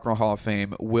be in the Rock and Roll Hall of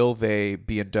Fame? Will they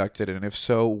be inducted? And if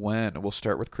so, when? We'll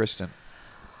start with Kristen.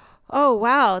 Oh,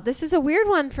 wow. This is a weird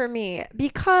one for me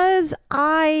because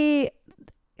I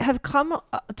have come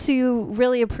to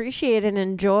really appreciate and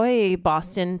enjoy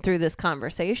Boston through this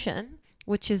conversation,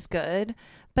 which is good.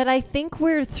 But I think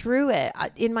we're through it.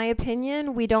 In my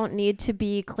opinion, we don't need to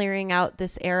be clearing out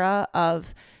this era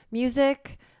of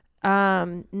music,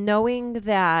 knowing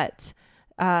that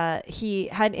he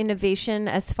had innovation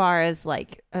as far as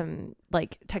like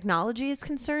technology is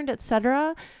concerned,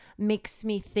 etc. Makes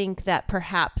me think that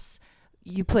perhaps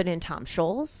you put in Tom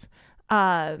Scholz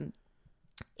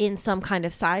in some kind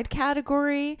of side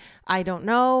category. I don't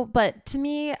know. But to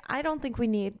me, I don't think we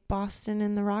need Boston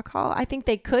in the Rock Hall. I think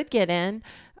they could get in.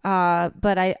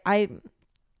 But I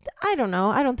don't know.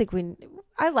 I don't think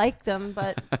I like them,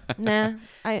 but nah.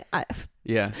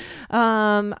 Yeah.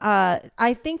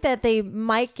 I think that they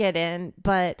might get in,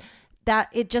 but that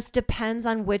it just depends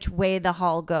on which way the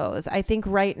hall goes. I think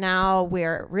right now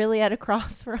we're really at a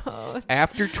crossroads.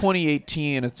 After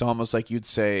 2018, it's almost like you'd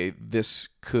say this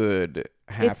could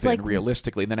happen like-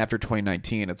 realistically. And then after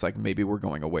 2019, it's like maybe we're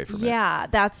going away from it. Yeah,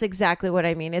 that's exactly what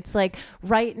I mean. It's like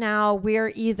right now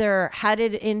we're either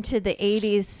headed into the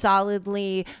 80s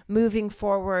solidly, moving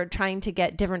forward, trying to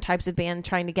get different types of band,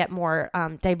 trying to get more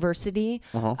diversity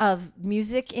of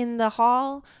music in the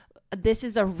hall. This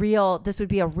would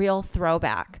be a real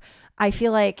throwback. I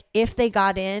feel like if they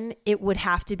got in, it would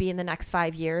have to be in the next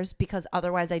 5 years, because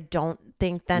otherwise I don't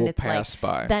think then We'll it's pass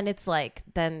by. then it's like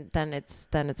then it's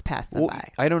passed them Well, by.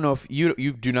 I don't know if you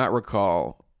do not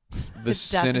recall the Definitely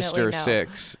Sinister no.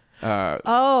 Six. But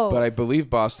But I believe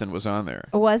Boston was on there.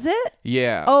 was it?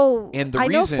 Yeah. Oh, and the I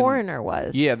reason, know Foreigner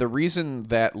was. Yeah, the reason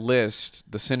that list,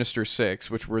 the Sinister Six,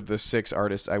 which were the 6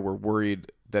 artists I were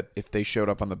worried that if they showed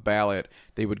up on the ballot,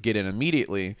 they would get in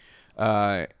immediately.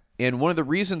 And one of the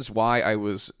reasons why I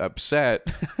was upset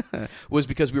was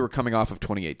because we were coming off of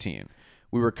 2018.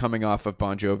 We were coming off of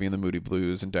Bon Jovi and the Moody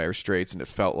Blues and Dire Straits, and it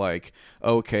felt like,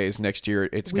 okay, is next year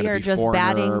it's going to We are be just Foreigner,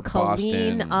 batting Boston,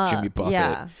 clean up. Jimmy Buffett.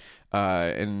 Yeah.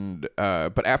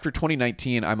 But after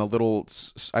 2019,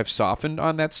 I've softened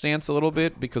on that stance a little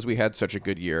bit because we had such a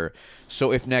good year.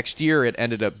 So if next year it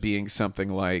ended up being something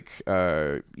like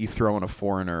you throw in a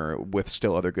Foreigner with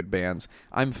still other good bands,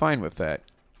 I'm fine with that.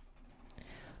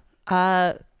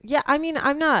 Yeah, I mean,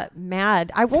 I'm not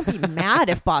mad. I won't be mad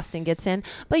if Boston gets in,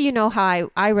 but you know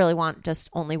how I really want just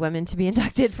only women to be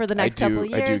inducted for the next do- couple of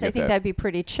I do years. I, get think that. that'd be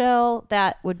pretty chill.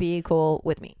 That would be cool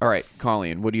with me. All right,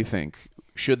 Colleen, what do you think?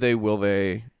 Should they? Will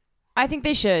they? I think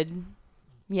they should.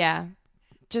 Yeah.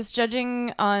 Just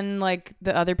judging on like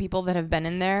the other people that have been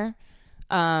in there,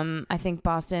 I think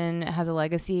Boston has a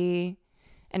legacy.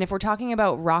 And if we're talking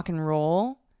about rock and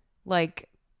roll, like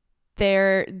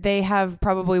they have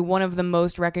probably one of the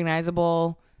most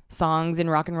recognizable songs in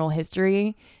rock and roll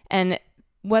history. And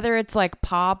whether it's like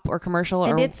pop or commercial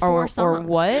And it's 4 or songs.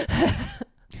 what,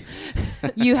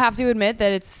 you have to admit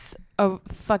that it's a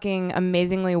fucking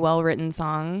amazingly well-written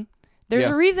song. There's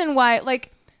Yeah. a reason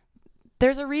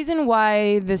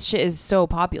why this shit is so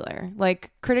popular. Like,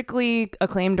 critically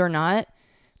acclaimed or not,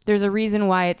 there's a reason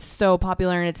why it's so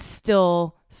popular, and it's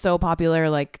still so popular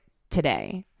like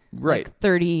today. Right. Like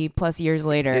 30 plus years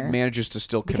later. It manages to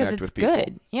still because connect it's with people.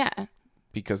 good. Yeah.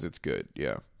 Because it's good.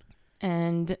 Yeah.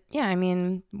 And yeah, I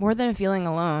mean, More Than a Feeling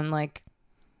alone, like,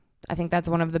 I think that's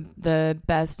one of the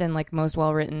best and like most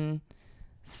well-written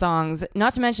songs.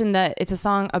 Not to mention that it's a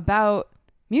song about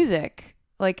music,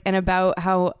 like, and about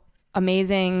how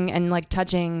amazing and like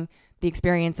touching the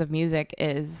experience of music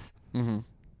is. Mm-hmm.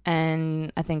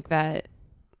 And I think that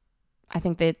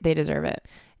they deserve it.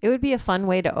 It would be a fun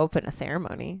way to open a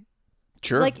ceremony.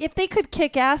 Sure. Like if they could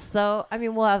kick ass, though. I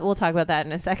mean, we'll talk about that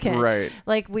in a second. Right.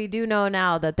 Like we do know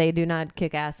now that they do not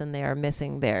kick ass, and they are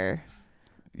missing their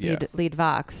Yeah. lead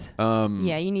vox.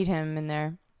 Yeah, you need him in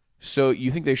there. So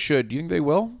you think they should? Do you think they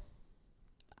will?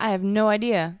 I have no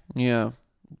idea. Yeah.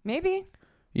 Maybe.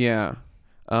 Yeah.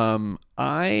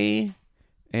 I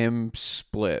am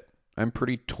split. I'm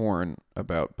pretty torn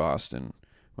about Boston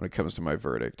when it comes to my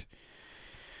verdict.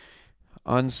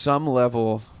 On some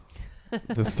level,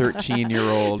 the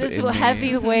 13-year-old This in me,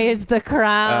 heavy weighs the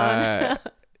crown.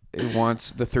 it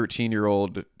wants the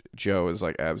 13-year-old Joe is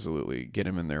like, absolutely, get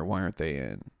him in there. Why aren't they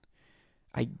in?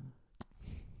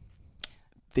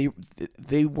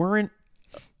 They weren't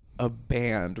a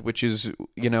band, which is,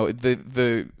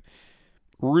 the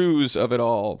ruse of it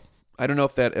all. I don't know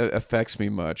if that affects me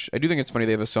much. I do think it's funny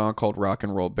they have a song called Rock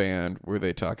and Roll Band where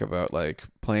they talk about like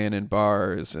playing in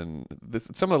bars, and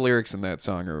some of the lyrics in that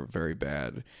song are very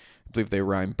bad. I believe they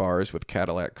rhyme bars with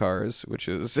Cadillac cars, which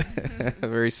is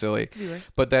very silly.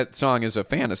 But that song is a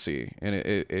fantasy, and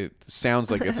it sounds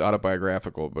like it's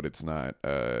autobiographical, but it's not,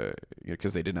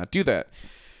 because they did not do that.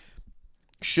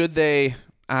 Should they?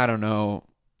 I don't know.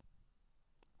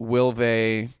 Will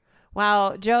they?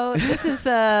 Wow, Joe, this is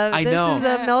a I know. this is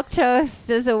a milquetoast. This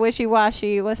is a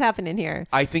wishy-washy. What's happening here?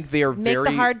 I think they are Make very.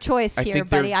 the hard choice I here, think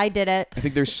they're- buddy. I did it. I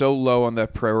think they're so low on the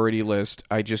priority list.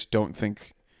 I just don't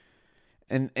think.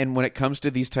 And when it comes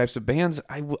to these types of bands,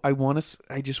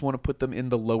 I just want to put them in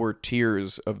the lower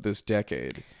tiers of this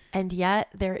decade. And yet,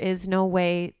 there is no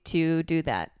way to do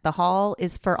that. The hall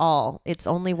is for all. It's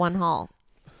only one hall.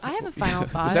 I have a final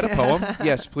thought. Is that a poem?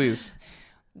 Yes, please.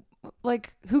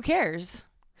 Like, who cares?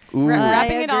 Ooh.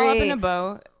 Wrapping it all up agree. in a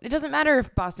bow. It doesn't matter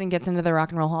if Boston gets into the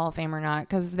Rock and Roll Hall of Fame or not,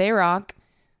 because they rock.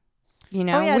 You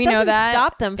know, Oh, yeah, it we know doesn't that.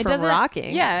 stop them It from doesn't-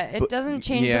 rocking. Yeah, it doesn't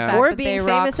change yeah. the fact Or that being they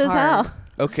rock famous as hard. hell.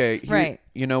 Okay. Right.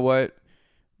 You know what?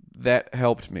 That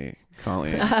helped me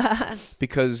Colleen,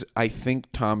 because I think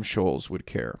Tom Scholz would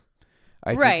care.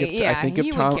 I Right, think if, yeah, I think if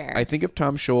he would Tom, care. I think if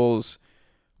Tom Scholz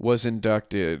was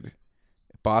inducted,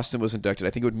 Boston was inducted, I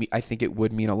think it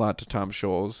would mean a lot to Tom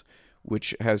Scholz,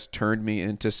 which has turned me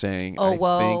into saying I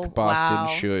think Boston wow.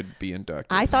 should be inducted.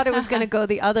 I thought it was going to go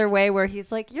the other way where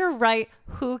he's like, you're right.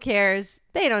 Who cares?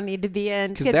 They don't need to be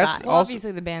in. 'Cause Goodbye. that's Well, also-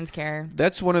 obviously the bands care.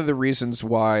 That's one of the reasons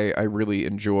why I really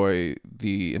enjoy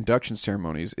the induction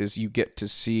ceremonies is you get to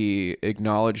see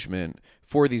acknowledgement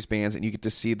for these bands and you get to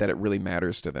see that it really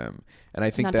matters to them. And I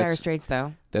think Not Dire that's Straits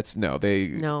though.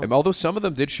 No. although some of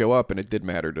them did show up and it did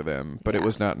matter to them, but it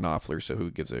was not Knopfler, so who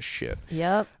gives a shit?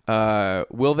 Yep.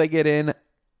 Will they get in?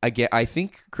 I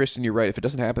think, Kristen, you're right. If it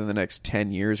doesn't happen in the next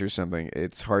 10 years or something,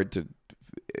 it's hard to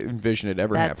envision it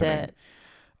ever That's happening.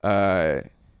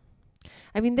 it.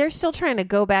 I mean, they're still trying to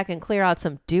go back and clear out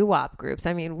some doo-wop groups.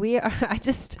 I mean, we are.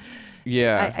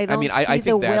 Yeah, I don't mean, see I the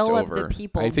think that's will of over. the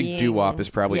people I think being- doo-wop is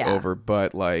probably yeah. over,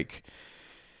 but like,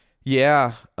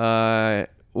 yeah. Well,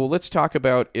 let's talk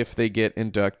about if they get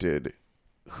inducted.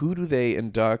 Who do they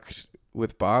induct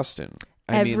with Boston?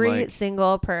 I mean, Every like,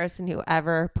 single person who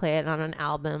ever played on an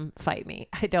album, fight me.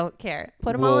 I don't care.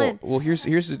 Put them all in. Well, here's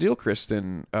the deal,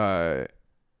 Kristen.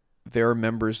 There are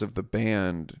members of the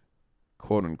band,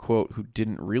 quote unquote, who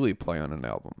didn't really play on an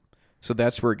album, so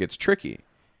that's where it gets tricky.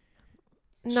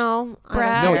 No, I don't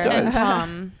Brad No, it care. does. and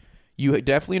Tom. You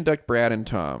definitely induct Brad and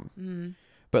Tom.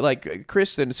 But like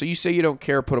Kristen, so you say you don't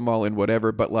care, put them all in,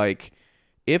 whatever. But like,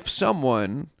 if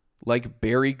someone like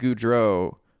Barry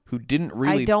Goudreau, who didn't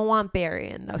really, I don't want Barry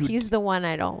in though. He's the one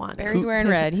I don't want. Barry's wearing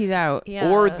red. He's out. Yeah,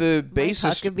 or the Mike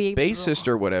bassist, Huckabee. bassist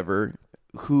or whatever,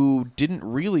 who didn't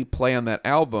really play on that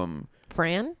album,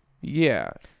 Fran.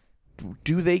 yeah,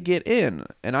 do they get in?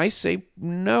 And I say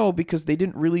no, because they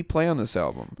didn't really play on this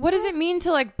album. What does it mean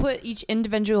to like put each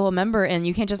individual member in?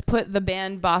 You can't just put the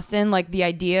band Boston, like the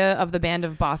idea of the band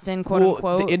of Boston, quote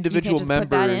unquote. The individual you can't just put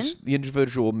that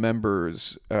in?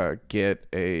 members get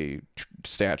a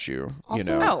statue.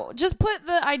 Also- you know, No, just put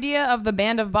the idea of the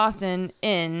band of Boston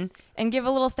in and give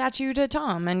a little statue to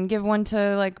Tom and give one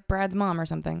to like Brad's mom or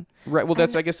something. right? Well,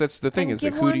 I guess that's the thing And is that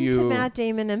give who one do you? to Matt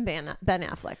Damon and Ben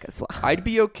Affleck as well. I'd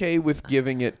be okay with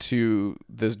giving it to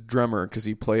this drummer because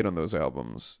he played on those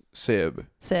albums, Sib.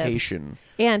 Haitian.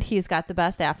 And he's got the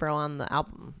best afro on the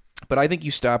album. But I think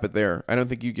you stop it there. I don't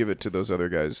think you give it to those other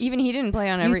guys. Even he didn't play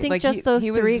on You every. think like just he, those he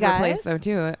three was replaced guys? though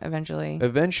too eventually.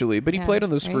 Eventually, but he Yeah, played on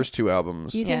those right? first two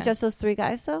albums. You Yeah. think just those three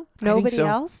guys though? think Nobody so.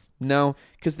 else? No,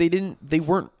 because they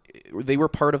were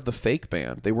part of the fake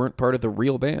band. They weren't part of the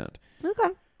real band. Okay.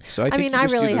 So I think mean, you I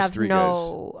just do really those have three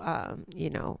no, guys.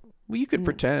 Well, you could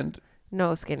pretend.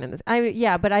 no skin in this.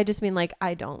 But I just mean like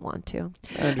I don't want to.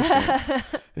 I understand.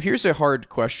 Here's a hard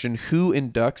question: who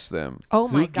inducts them? Oh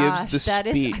my who gosh, gives the that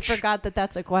is. I speech forgot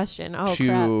that's a question. Oh crap.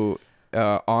 to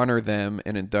honor them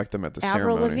and induct them at the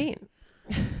Avril ceremony?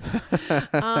 Lavigne.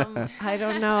 I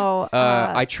don't know.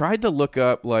 I tried to look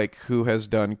up like who has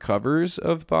done covers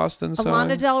of Boston songs.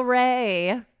 Lana Del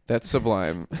Rey That's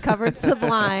sublime. covered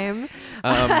Sublime.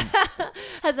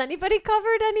 Has anybody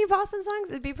covered any Boston songs?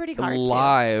 It'd be pretty hard to.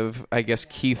 Live, I guess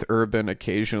Keith Urban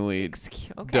occasionally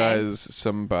Okay. does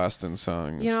some Boston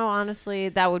songs. You know, honestly,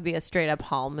 that would be a straight up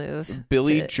Hall move.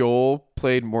 Billy to- Joel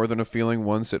played More Than a Feeling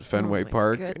once at Fenway my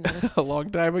Park goodness. a long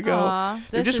time ago. Aw.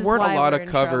 There This just is weren't why a lot we're of in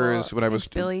covers trouble. when Thanks,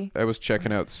 Billy. I was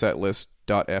checking out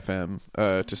setlist.fm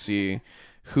to see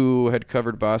who had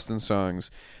covered Boston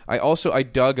songs. I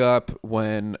dug up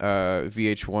when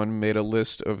VH1 made a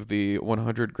list of the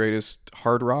 100 greatest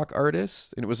hard rock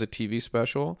artists, and it was a TV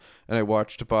special, and I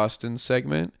watched Boston's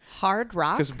segment Hard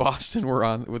rock. because Boston were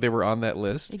on that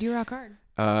list. They do rock hard.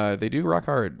 They do rock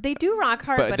hard. They do rock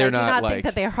hard, But but they're I do not not like- think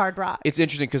that they're hard rock. It's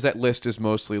interesting because that list is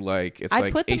mostly like it's I'd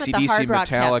like put them at the AC/DC, Hard Rock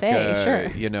Metallica,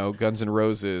 Cafe, sure. Guns N'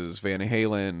 Roses, Van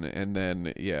Halen, and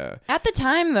then At the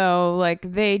time, though, like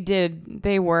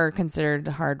they were considered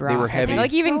hard rock. were I think. heavy.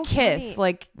 Like even So Kiss, funny.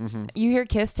 like Mm-hmm. you hear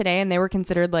Kiss today, and they were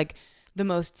considered like the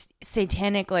most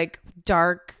satanic, like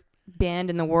dark band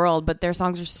in the world. But their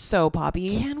songs are so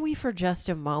poppy. Can we, for just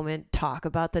a moment, talk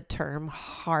about the term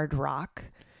hard rock?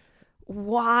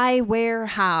 Why, where,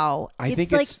 how? I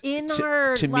think like it's- in to-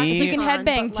 our to me- lexicon, So you can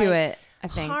headbang but, to like, it, I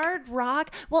think. Hard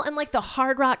rock. Well, and like the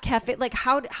Hard Rock Cafe. Like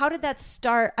how did that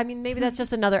start? I mean, maybe that's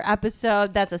just another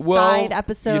episode. That's a side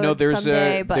episode.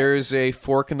 Someday, but there's a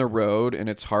fork in the road, and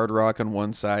it's hard rock on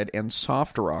one side and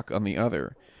soft rock on the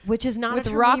other. which is not With a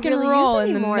term rock we and really roll use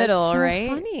in the anymore. middle, it's so right?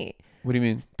 Funny. What do you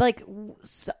mean?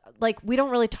 Like we don't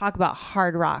really talk about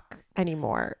hard rock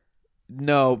anymore.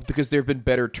 No, because there have been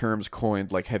better terms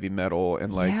coined, like heavy metal,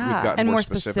 and like we've gotten and more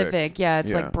specific. Yeah, it's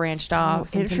Yeah. like branched So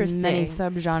off into interesting. many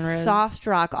subgenres. Soft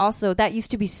rock. Also, that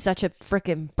used to be such a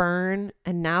freaking burn,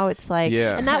 and now it's like,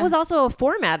 Yeah. and that was also a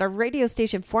format, a radio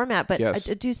station format. But Yes.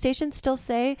 do stations still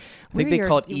say? I think they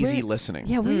call it easy listening.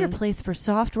 Yeah, we're your place for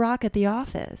soft rock at the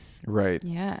office. Right.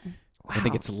 Yeah. I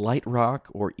think it's light rock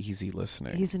or easy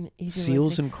listening. Easy Seals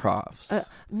listening. and Crofts.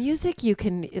 Music you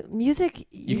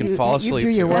can fall asleep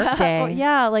through your to. workday.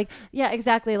 yeah,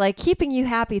 exactly, like keeping you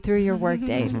happy through your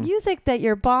workday. Music that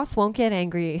your boss won't get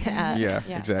angry at. Yeah,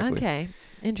 Yeah. exactly. Okay,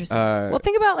 interesting. Well,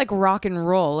 think about like rock and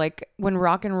roll. Like when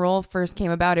rock and roll first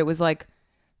came about, it was like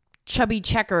Chubby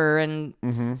Checker and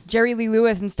Jerry Lee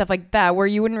Lewis and stuff like that, where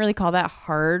you wouldn't really call that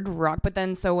hard rock. But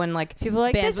then so when like People are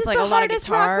like, bands "This with is like the a lot of hardest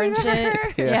rock guitar we've and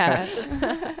ever shit. heard."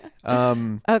 Yeah.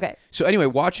 Okay. So anyway,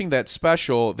 watching that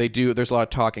special, there's a lot of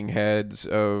talking heads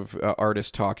of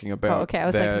artists talking about Okay, I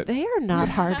was that. like, they are not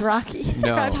hard rock either.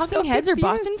 No. I'm Talking so Heads are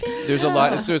confused. Boston fans? There's a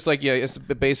lot. So it's like, it's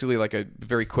basically like a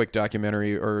very quick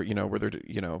documentary, or where they're,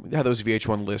 how those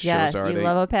VH1 list Yes, shows are. you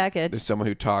love a package. There's someone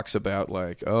who talks about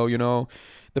like,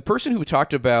 the person who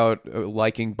talked about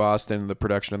liking Boston and the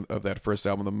production of that first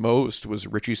album the most was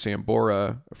Richie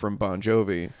Sambora from Bon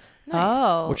Jovi,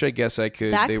 Oh, which I guess I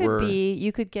could. that they could were, be.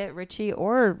 You could get Richie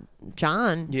or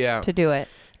John. Yeah. to do it.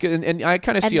 and I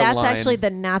kind of And see a that's line actually the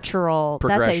natural.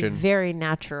 That's a progression very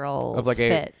natural of like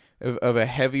fit. of a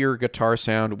heavier guitar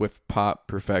sound with pop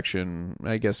perfection.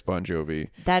 I guess Bon Jovi.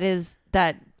 That is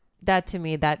that to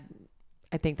me that.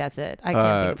 I think that's it. I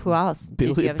can't think of who else. Did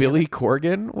you have any Billy other-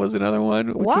 Corgan was another one,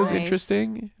 which was Nice.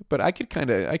 interesting. But I could kind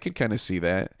of see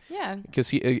that. Yeah.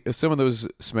 Because some of those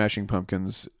Smashing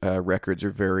Pumpkins records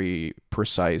are very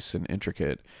precise and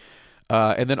intricate,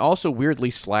 and then also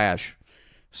weirdly Slash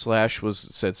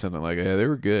said something like, "Yeah, they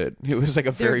were good." It was like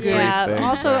a very brief Yeah. thing.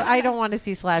 Also, I don't want to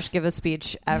see Slash give a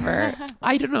speech ever.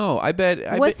 I don't know. I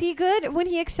bet Was he good when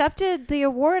he accepted the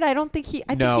award? I don't think he. I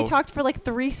think No. he talked for like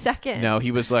 3 seconds. No,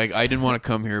 he was like, "I didn't want to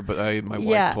come here, but my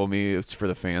Yeah. wife told me it's for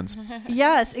the fans."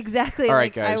 Yes, exactly. All right,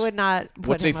 like, guys. I would not. Put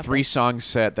What's a him up 3-song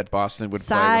set that Boston would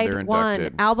play when they're Side one,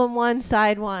 inducted? album one,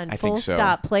 side one, I full think so.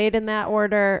 stop. Played in that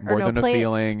order. More or no, than play, a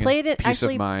feeling, Played it peace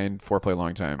actually. of mind, foreplay,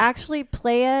 long time. Actually,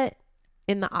 play it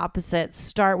in the opposite.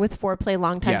 Start with foreplay,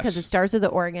 long time, because Yes. it starts with the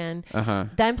organ. Uh-huh.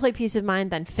 Then play peace of mind.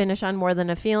 Then finish on more than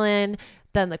a feeling.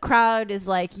 Then the crowd is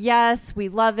like, yes, we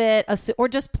love it. Or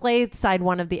just play side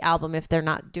one of the album if they're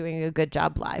not doing a good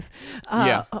job live.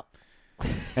 Yeah.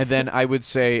 And then I would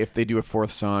say if they do a fourth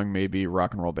song, maybe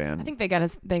Rock and Roll Band. I think they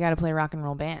gotta play Rock and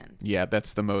Roll Band. Yeah,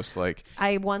 that's the most like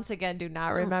I once again do not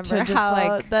remember To just, how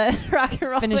like, the rock and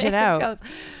roll finish it band out.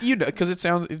 goes. because it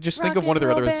sounds. Just think Rock of one of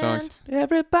their and other roll songs.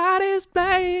 Everybody's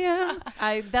playing,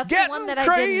 That's the Getting one that I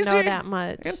didn't know crazy. that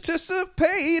much.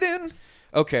 anticipating.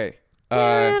 Okay.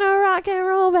 We're in a rock and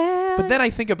roll band. But then I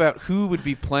think about who would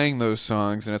be playing those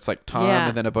songs, and it's like Tom Yeah.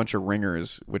 and then a bunch of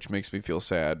ringers, which makes me feel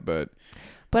sad. But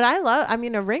I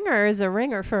mean, a ringer is a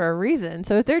ringer for a reason.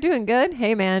 So if they're doing good,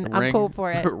 hey man, I'm Ring- cool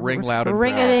for it. ring loud and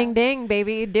ring a proud. ding ding,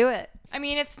 baby, do it. I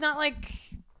mean, it's not like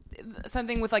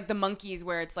something with like the Monkees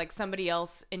where it's like somebody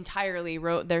else entirely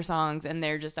wrote their songs and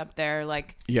they're just up there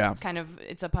like Yeah. kind of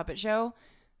it's a puppet show.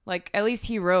 Like at least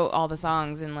he wrote all the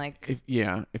songs and like if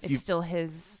it's you still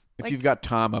his. if Like, you've got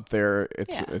Tom up there,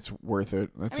 it's Yeah. it's worth it.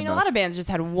 That's I mean, enough. a lot of bands just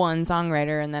had one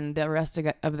songwriter, and then the rest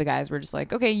of the guys were just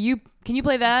like, "Okay, can you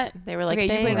play that?" They were like, "Okay,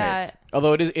 you play "Thanks." that."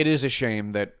 Although it is a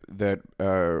shame that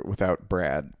without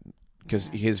Brad, because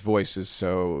his voice is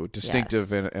so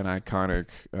distinctive Yes. and iconic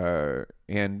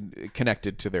and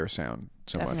connected to their sound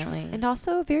so Definitely, And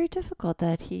also very difficult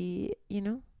that he,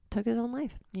 took his own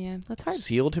life. yeah. That's much. hard.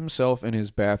 Sealed himself in his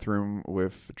bathroom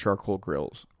with charcoal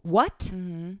grills. What?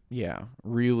 Mm-hmm. Yeah,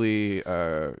 really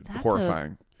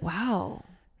horrifying. Wow.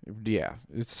 Yeah,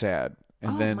 it's sad.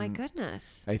 And then my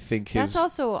goodness. I think his That's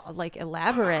also like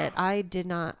elaborate. I did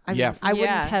not. I Yeah. mean, I wouldn't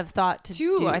Yeah. have thought to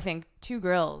do. I think two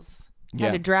grills. Yeah.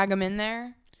 Had to drag them in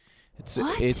there, it's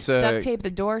What? it's duct tape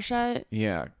the door shut.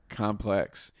 Yeah,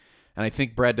 complex. And I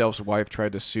think Brad Delp's wife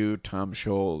tried to sue Tom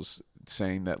Scholes,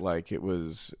 saying that like it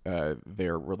was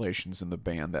their relations in the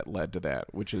band that led to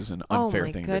that, which is an Oh, unfair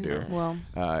my thing goodness. to do. Well,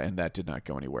 And that did not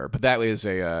go anywhere. But that is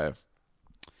a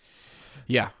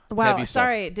Wow. heavy stuff.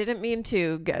 Sorry, didn't mean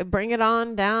to. Bring it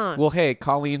on down. Well, hey,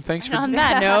 Colleen, thanks for on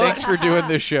that note, thanks for doing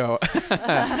this show.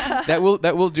 that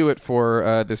will do it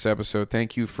for this episode.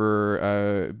 Thank you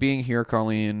for being here,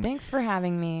 Colleen. thanks for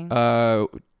having me.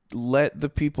 Let the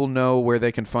people know where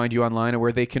they can find you online and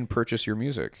where they can purchase your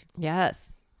music. yes.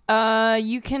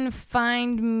 You can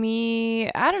find me.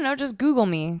 I don't know. Just Google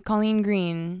me, Colleen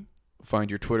Green. Find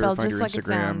your Twitter, Spelled find just your like it Instagram.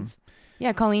 sounds.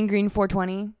 Yeah, Colleen Green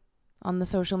 420. on the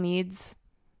social meds.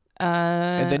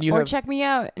 And then you check me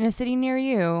out in a city near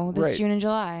you this Right. June and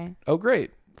July. Oh,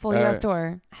 great. Full U.S.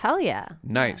 tour. Hell yeah.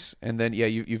 Nice. And then,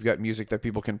 you've got music that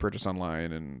people can purchase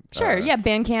online. And Sure,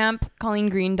 Bandcamp,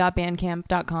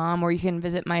 ColleenGreen.bandcamp.com, or you can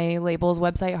visit my label's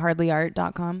website,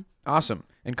 hardlyart.com. Awesome.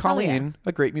 And Colleen,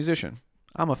 a great musician.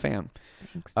 I'm a fan.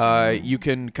 Thanks. You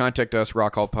can contact us,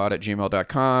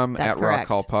 rockallpod@gmail.com, That's at correct.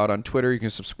 rockallpod on Twitter. You can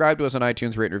subscribe to us on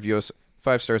iTunes, rate and review us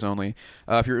 5 stars only.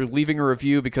 If you're leaving a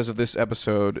review because of this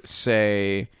episode,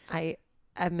 say...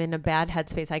 I'm in a bad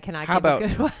headspace. I cannot How give about a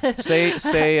good one.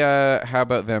 say how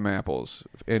about them apples?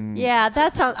 Yeah,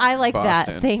 that sounds. I like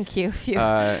Boston. that. Thank you.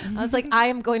 I was like, I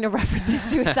am going to reference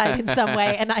suicide in some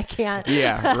way, and I can't.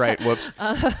 Yeah, right. Whoops.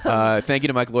 Thank you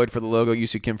to Mike Lloyd for the logo,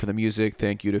 Yusu Kim for the music.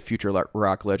 Thank you to Future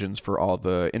Rock Legends for all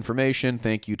the information.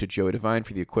 Thank you to Joey Devine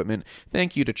for the equipment.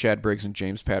 Thank you to Chad Briggs and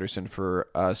James Patterson for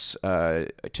us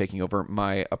taking over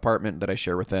my apartment that I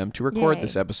share with them to record Yay.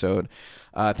 this episode.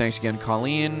 Thanks again,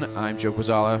 Colleen. I'm Joe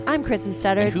Quazala. I'm Kristen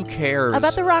Studdard. And who cares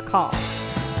about the Rock Hall?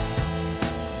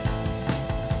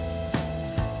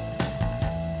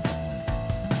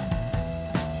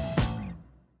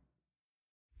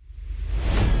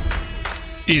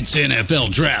 It's NFL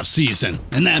draft season,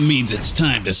 and that means it's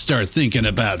time to start thinking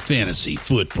about fantasy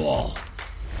football.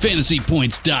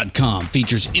 FantasyPoints.com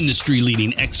features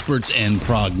industry-leading experts and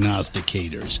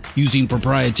prognosticators using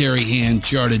proprietary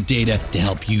hand-charted data to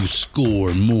help you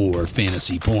score more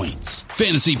fantasy points.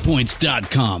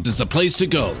 FantasyPoints.com is the place to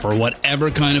go for whatever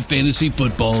kind of fantasy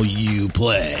football you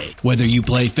play. Whether you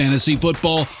play fantasy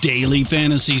football, daily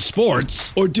fantasy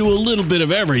sports, or do a little bit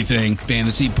of everything,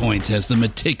 Fantasy Points has the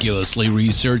meticulously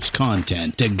researched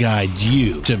content to guide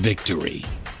you to victory.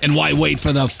 And why wait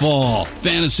for the fall?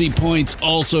 Fantasy Points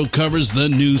also covers the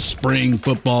new spring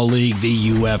football league, the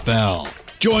UFL.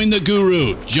 Join the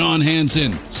guru, John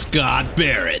Hansen, Scott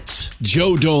Barrett,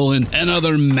 Joe Dolan, and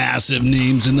other massive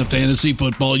names in the fantasy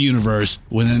football universe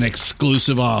with an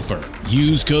exclusive offer.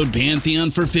 Use code Pantheon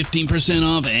for 15%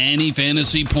 off any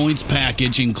Fantasy Points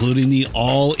package, including the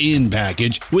all-in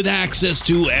package, with access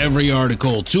to every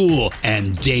article, tool,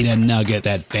 and data nugget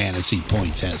that Fantasy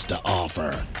Points has to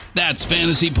offer. That's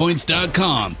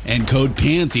FantasyPoints.com and code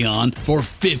Pantheon for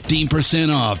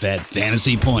 15% off at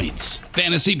Fantasy Points.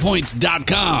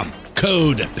 FantasyPoints.com,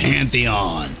 code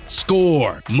Pantheon.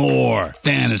 Score more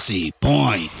fantasy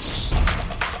points.